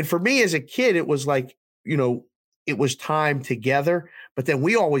and for me as a kid, it was like, it was time together, but then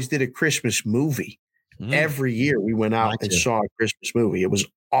we always did a Christmas movie. Every year we went out and saw a Christmas movie. It was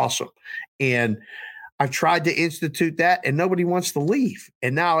awesome. And I've tried to institute that, and nobody wants to leave.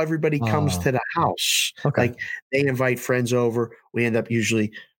 And now everybody comes to the house. Okay. Like they invite friends over. We end up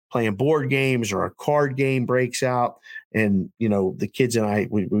usually playing board games, or a card game breaks out. And, the kids and I,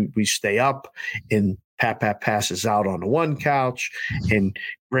 we stay up, and Pat passes out on the one couch, and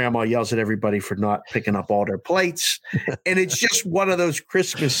grandma yells at everybody for not picking up all their plates. And it's just one of those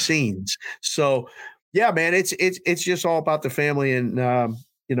Christmas scenes. So yeah, man, it's just all about the family. And,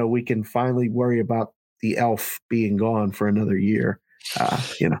 we can finally worry about the elf being gone for another year.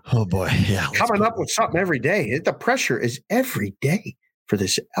 Oh boy. Yeah. Coming up with something every day. The pressure is every day for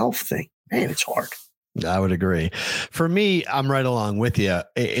this elf thing. Man, it's hard. I would agree. For me, I'm right along with you.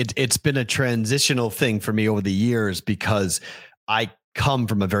 It's been a transitional thing for me over the years, because I come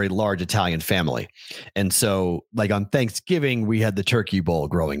from a very large Italian family. And so like on Thanksgiving, we had the turkey bowl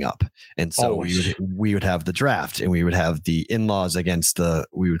growing up. And so we would have the draft, and we would have the in-laws against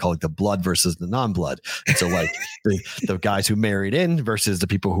we would call it the blood versus the non-blood. And so like the guys who married in versus the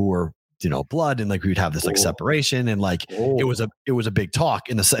people who were, blood. And like, we'd have this like separation, and like, it was a big talk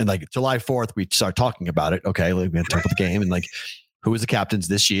and like July 4th, we start talking about it. Okay. Like, we had to talk about the game, and like, who was the captains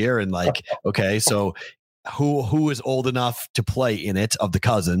this year? And like, okay, so who is old enough to play in it of the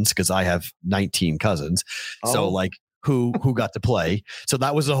cousins? Cause I have 19 cousins. So like who got to play. So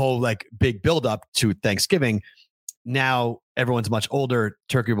that was a whole like big buildup to Thanksgiving. Now everyone's much older.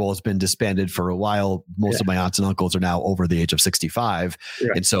 Turkey Bowl has been disbanded for a while. Most of my aunts and uncles are now over the age of 65. Yeah.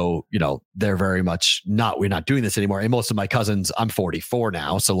 And so, they're very much we're not doing this anymore. And most of my cousins, I'm 44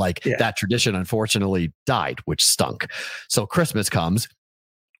 now. So like that tradition unfortunately died, which stunk. So Christmas comes.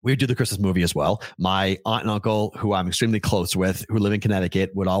 We do the Christmas movie as well. My aunt and uncle, who I'm extremely close with, who live in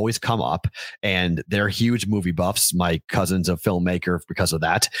Connecticut, would always come up, and they're huge movie buffs. My cousin's a filmmaker because of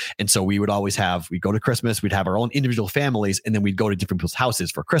that. And so we would always we'd go to Christmas, we'd have our own individual families, and then we'd go to different people's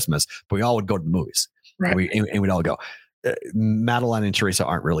houses for Christmas, but we all would go to the movies. Right. And we'd all go. Madeline and Teresa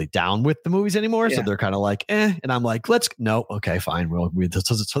aren't really down with the movies anymore. So they're kind of like, And I'm like, okay, fine.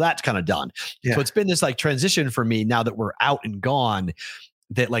 So that's kind of done. Yeah. So it's been this like transition for me now that we're out and gone,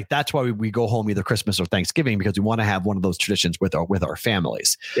 that like, that's why we go home either Christmas or Thanksgiving, because we want to have one of those traditions with our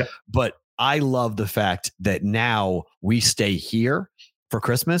families. Yeah. But I love the fact that now we stay here for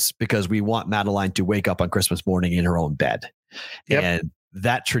Christmas because we want Madeline to wake up on Christmas morning in her own bed. Yep. And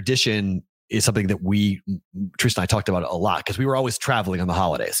that tradition is something that Teresa and I talked about a lot, because we were always traveling on the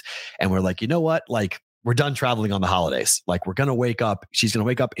holidays, and we're like, you know what? Like, we're done traveling on the holidays. Like, we're going to wake up. She's going to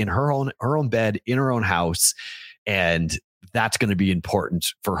wake up in her own bed, in her own house. And that's going to be important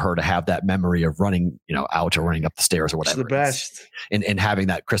for her to have that memory of running, out or running up the stairs or whatever. It's the best. And having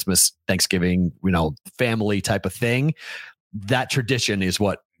that Christmas, Thanksgiving, family type of thing. That tradition is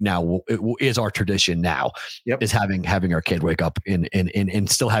what now is our tradition now. Yep. Is having our kid wake up and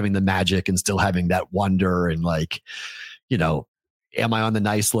still having the magic and still having that wonder, and like, am I on the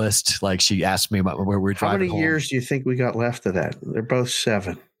nice list? Like she asked me about where we're driving. How many years do you think we got left of that? They're both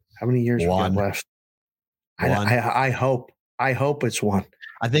 7. How many years we got left? I hope it's 1.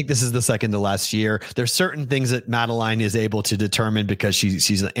 I think this is the second to last year. There's certain things that Madeline is able to determine because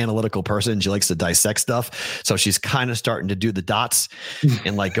she's an analytical person. She likes to dissect stuff. So she's kind of starting to do the dots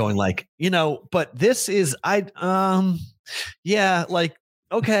and like going like, but this is, okay.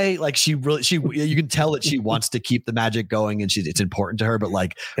 Like you can tell that she wants to keep the magic going and it's important to her, but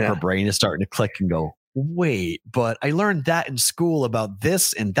like her brain is starting to click and go, wait, but I learned that in school about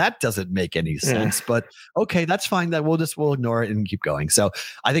this and that doesn't make any sense, but okay, that's fine. That we'll ignore it and keep going. So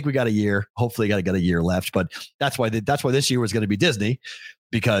I think we got a year, hopefully got a year left, but that's why this year was going to be Disney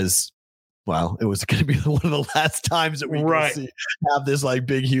because it was going to be one of the last times that we have this like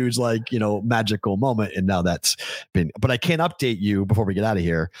big, huge, like, magical moment. And now that's been, but I can't update you before we get out of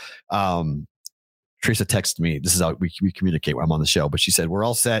here. Teresa texted me. This is how we communicate when I'm on the show, but she said, we're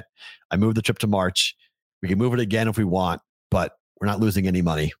all set. I moved the trip to March. We can move it again if we want, but we're not losing any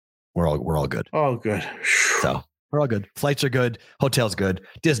money. We're all good. Oh, good. So we're all good. Flights are good. Hotel's good.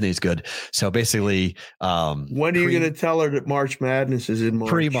 Disney's good. So basically, when are you going to tell her that March Madness is in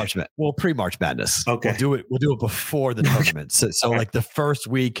March? Pre-March Madness. Okay. We'll do it before the tournament. So like the first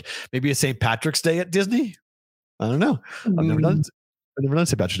week, maybe a St. Patrick's Day at Disney. I don't know. I've never done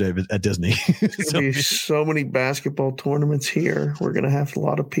St. Patrick's Day at Disney. There's going to be so many basketball tournaments here. We're going to have a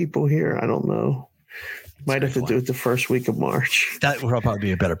lot of people here. I don't know. Might have to do it the first week of March. That would probably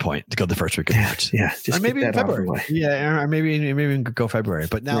be a better point to go the first week of March. Yeah, just or maybe in February. Yeah, or maybe we can go February.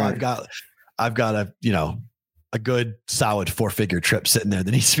 But now I've got a good solid 4-figure trip sitting there that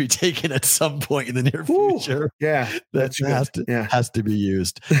needs to be taken at some point in the near future. Yeah, that has to be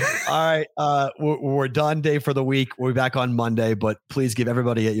used. All right, we're done, Dave, for the week. We'll be back on Monday, but please give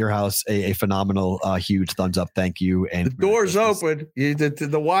everybody at your house a phenomenal, huge thumbs up. Thank you. And the door's open.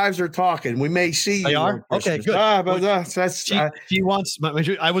 The wives are talking. We may see you. They are? Okay, good. She wants.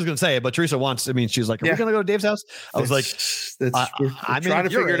 I was going to say it, but Teresa wants. I mean, she's like, "Are we going to go to Dave's house?" I was like, "I'm trying to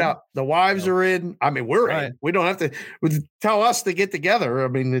figure it out." The wives are in. I mean, we're in. We don't have to tell us to get together. I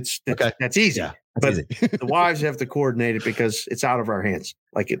mean, that's easy. Yeah, but the wives have to coordinate it because it's out of our hands.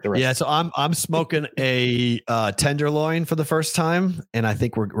 Like the rest. Yeah, so I'm smoking a tenderloin for the first time, and I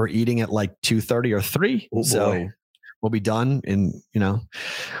think we're eating at like 2:30 or 3. Oh, so we'll be done, and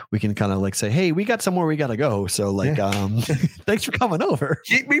we can kind of like say, hey, we got somewhere we got to go. So like, thanks for coming over.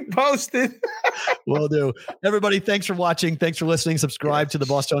 Keep me posted. Will do. Everybody, thanks for watching. Thanks for listening. Subscribe to the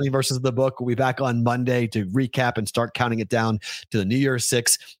Bostonian versus the book. We'll be back on Monday to recap and start counting it down to the New Year's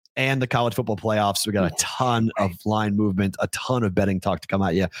 6 and the college football playoffs. We got a ton of line movement, a ton of betting talk to come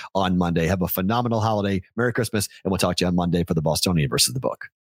at you on Monday. Have a phenomenal holiday. Merry Christmas. And we'll talk to you on Monday for the Bostonian versus the book.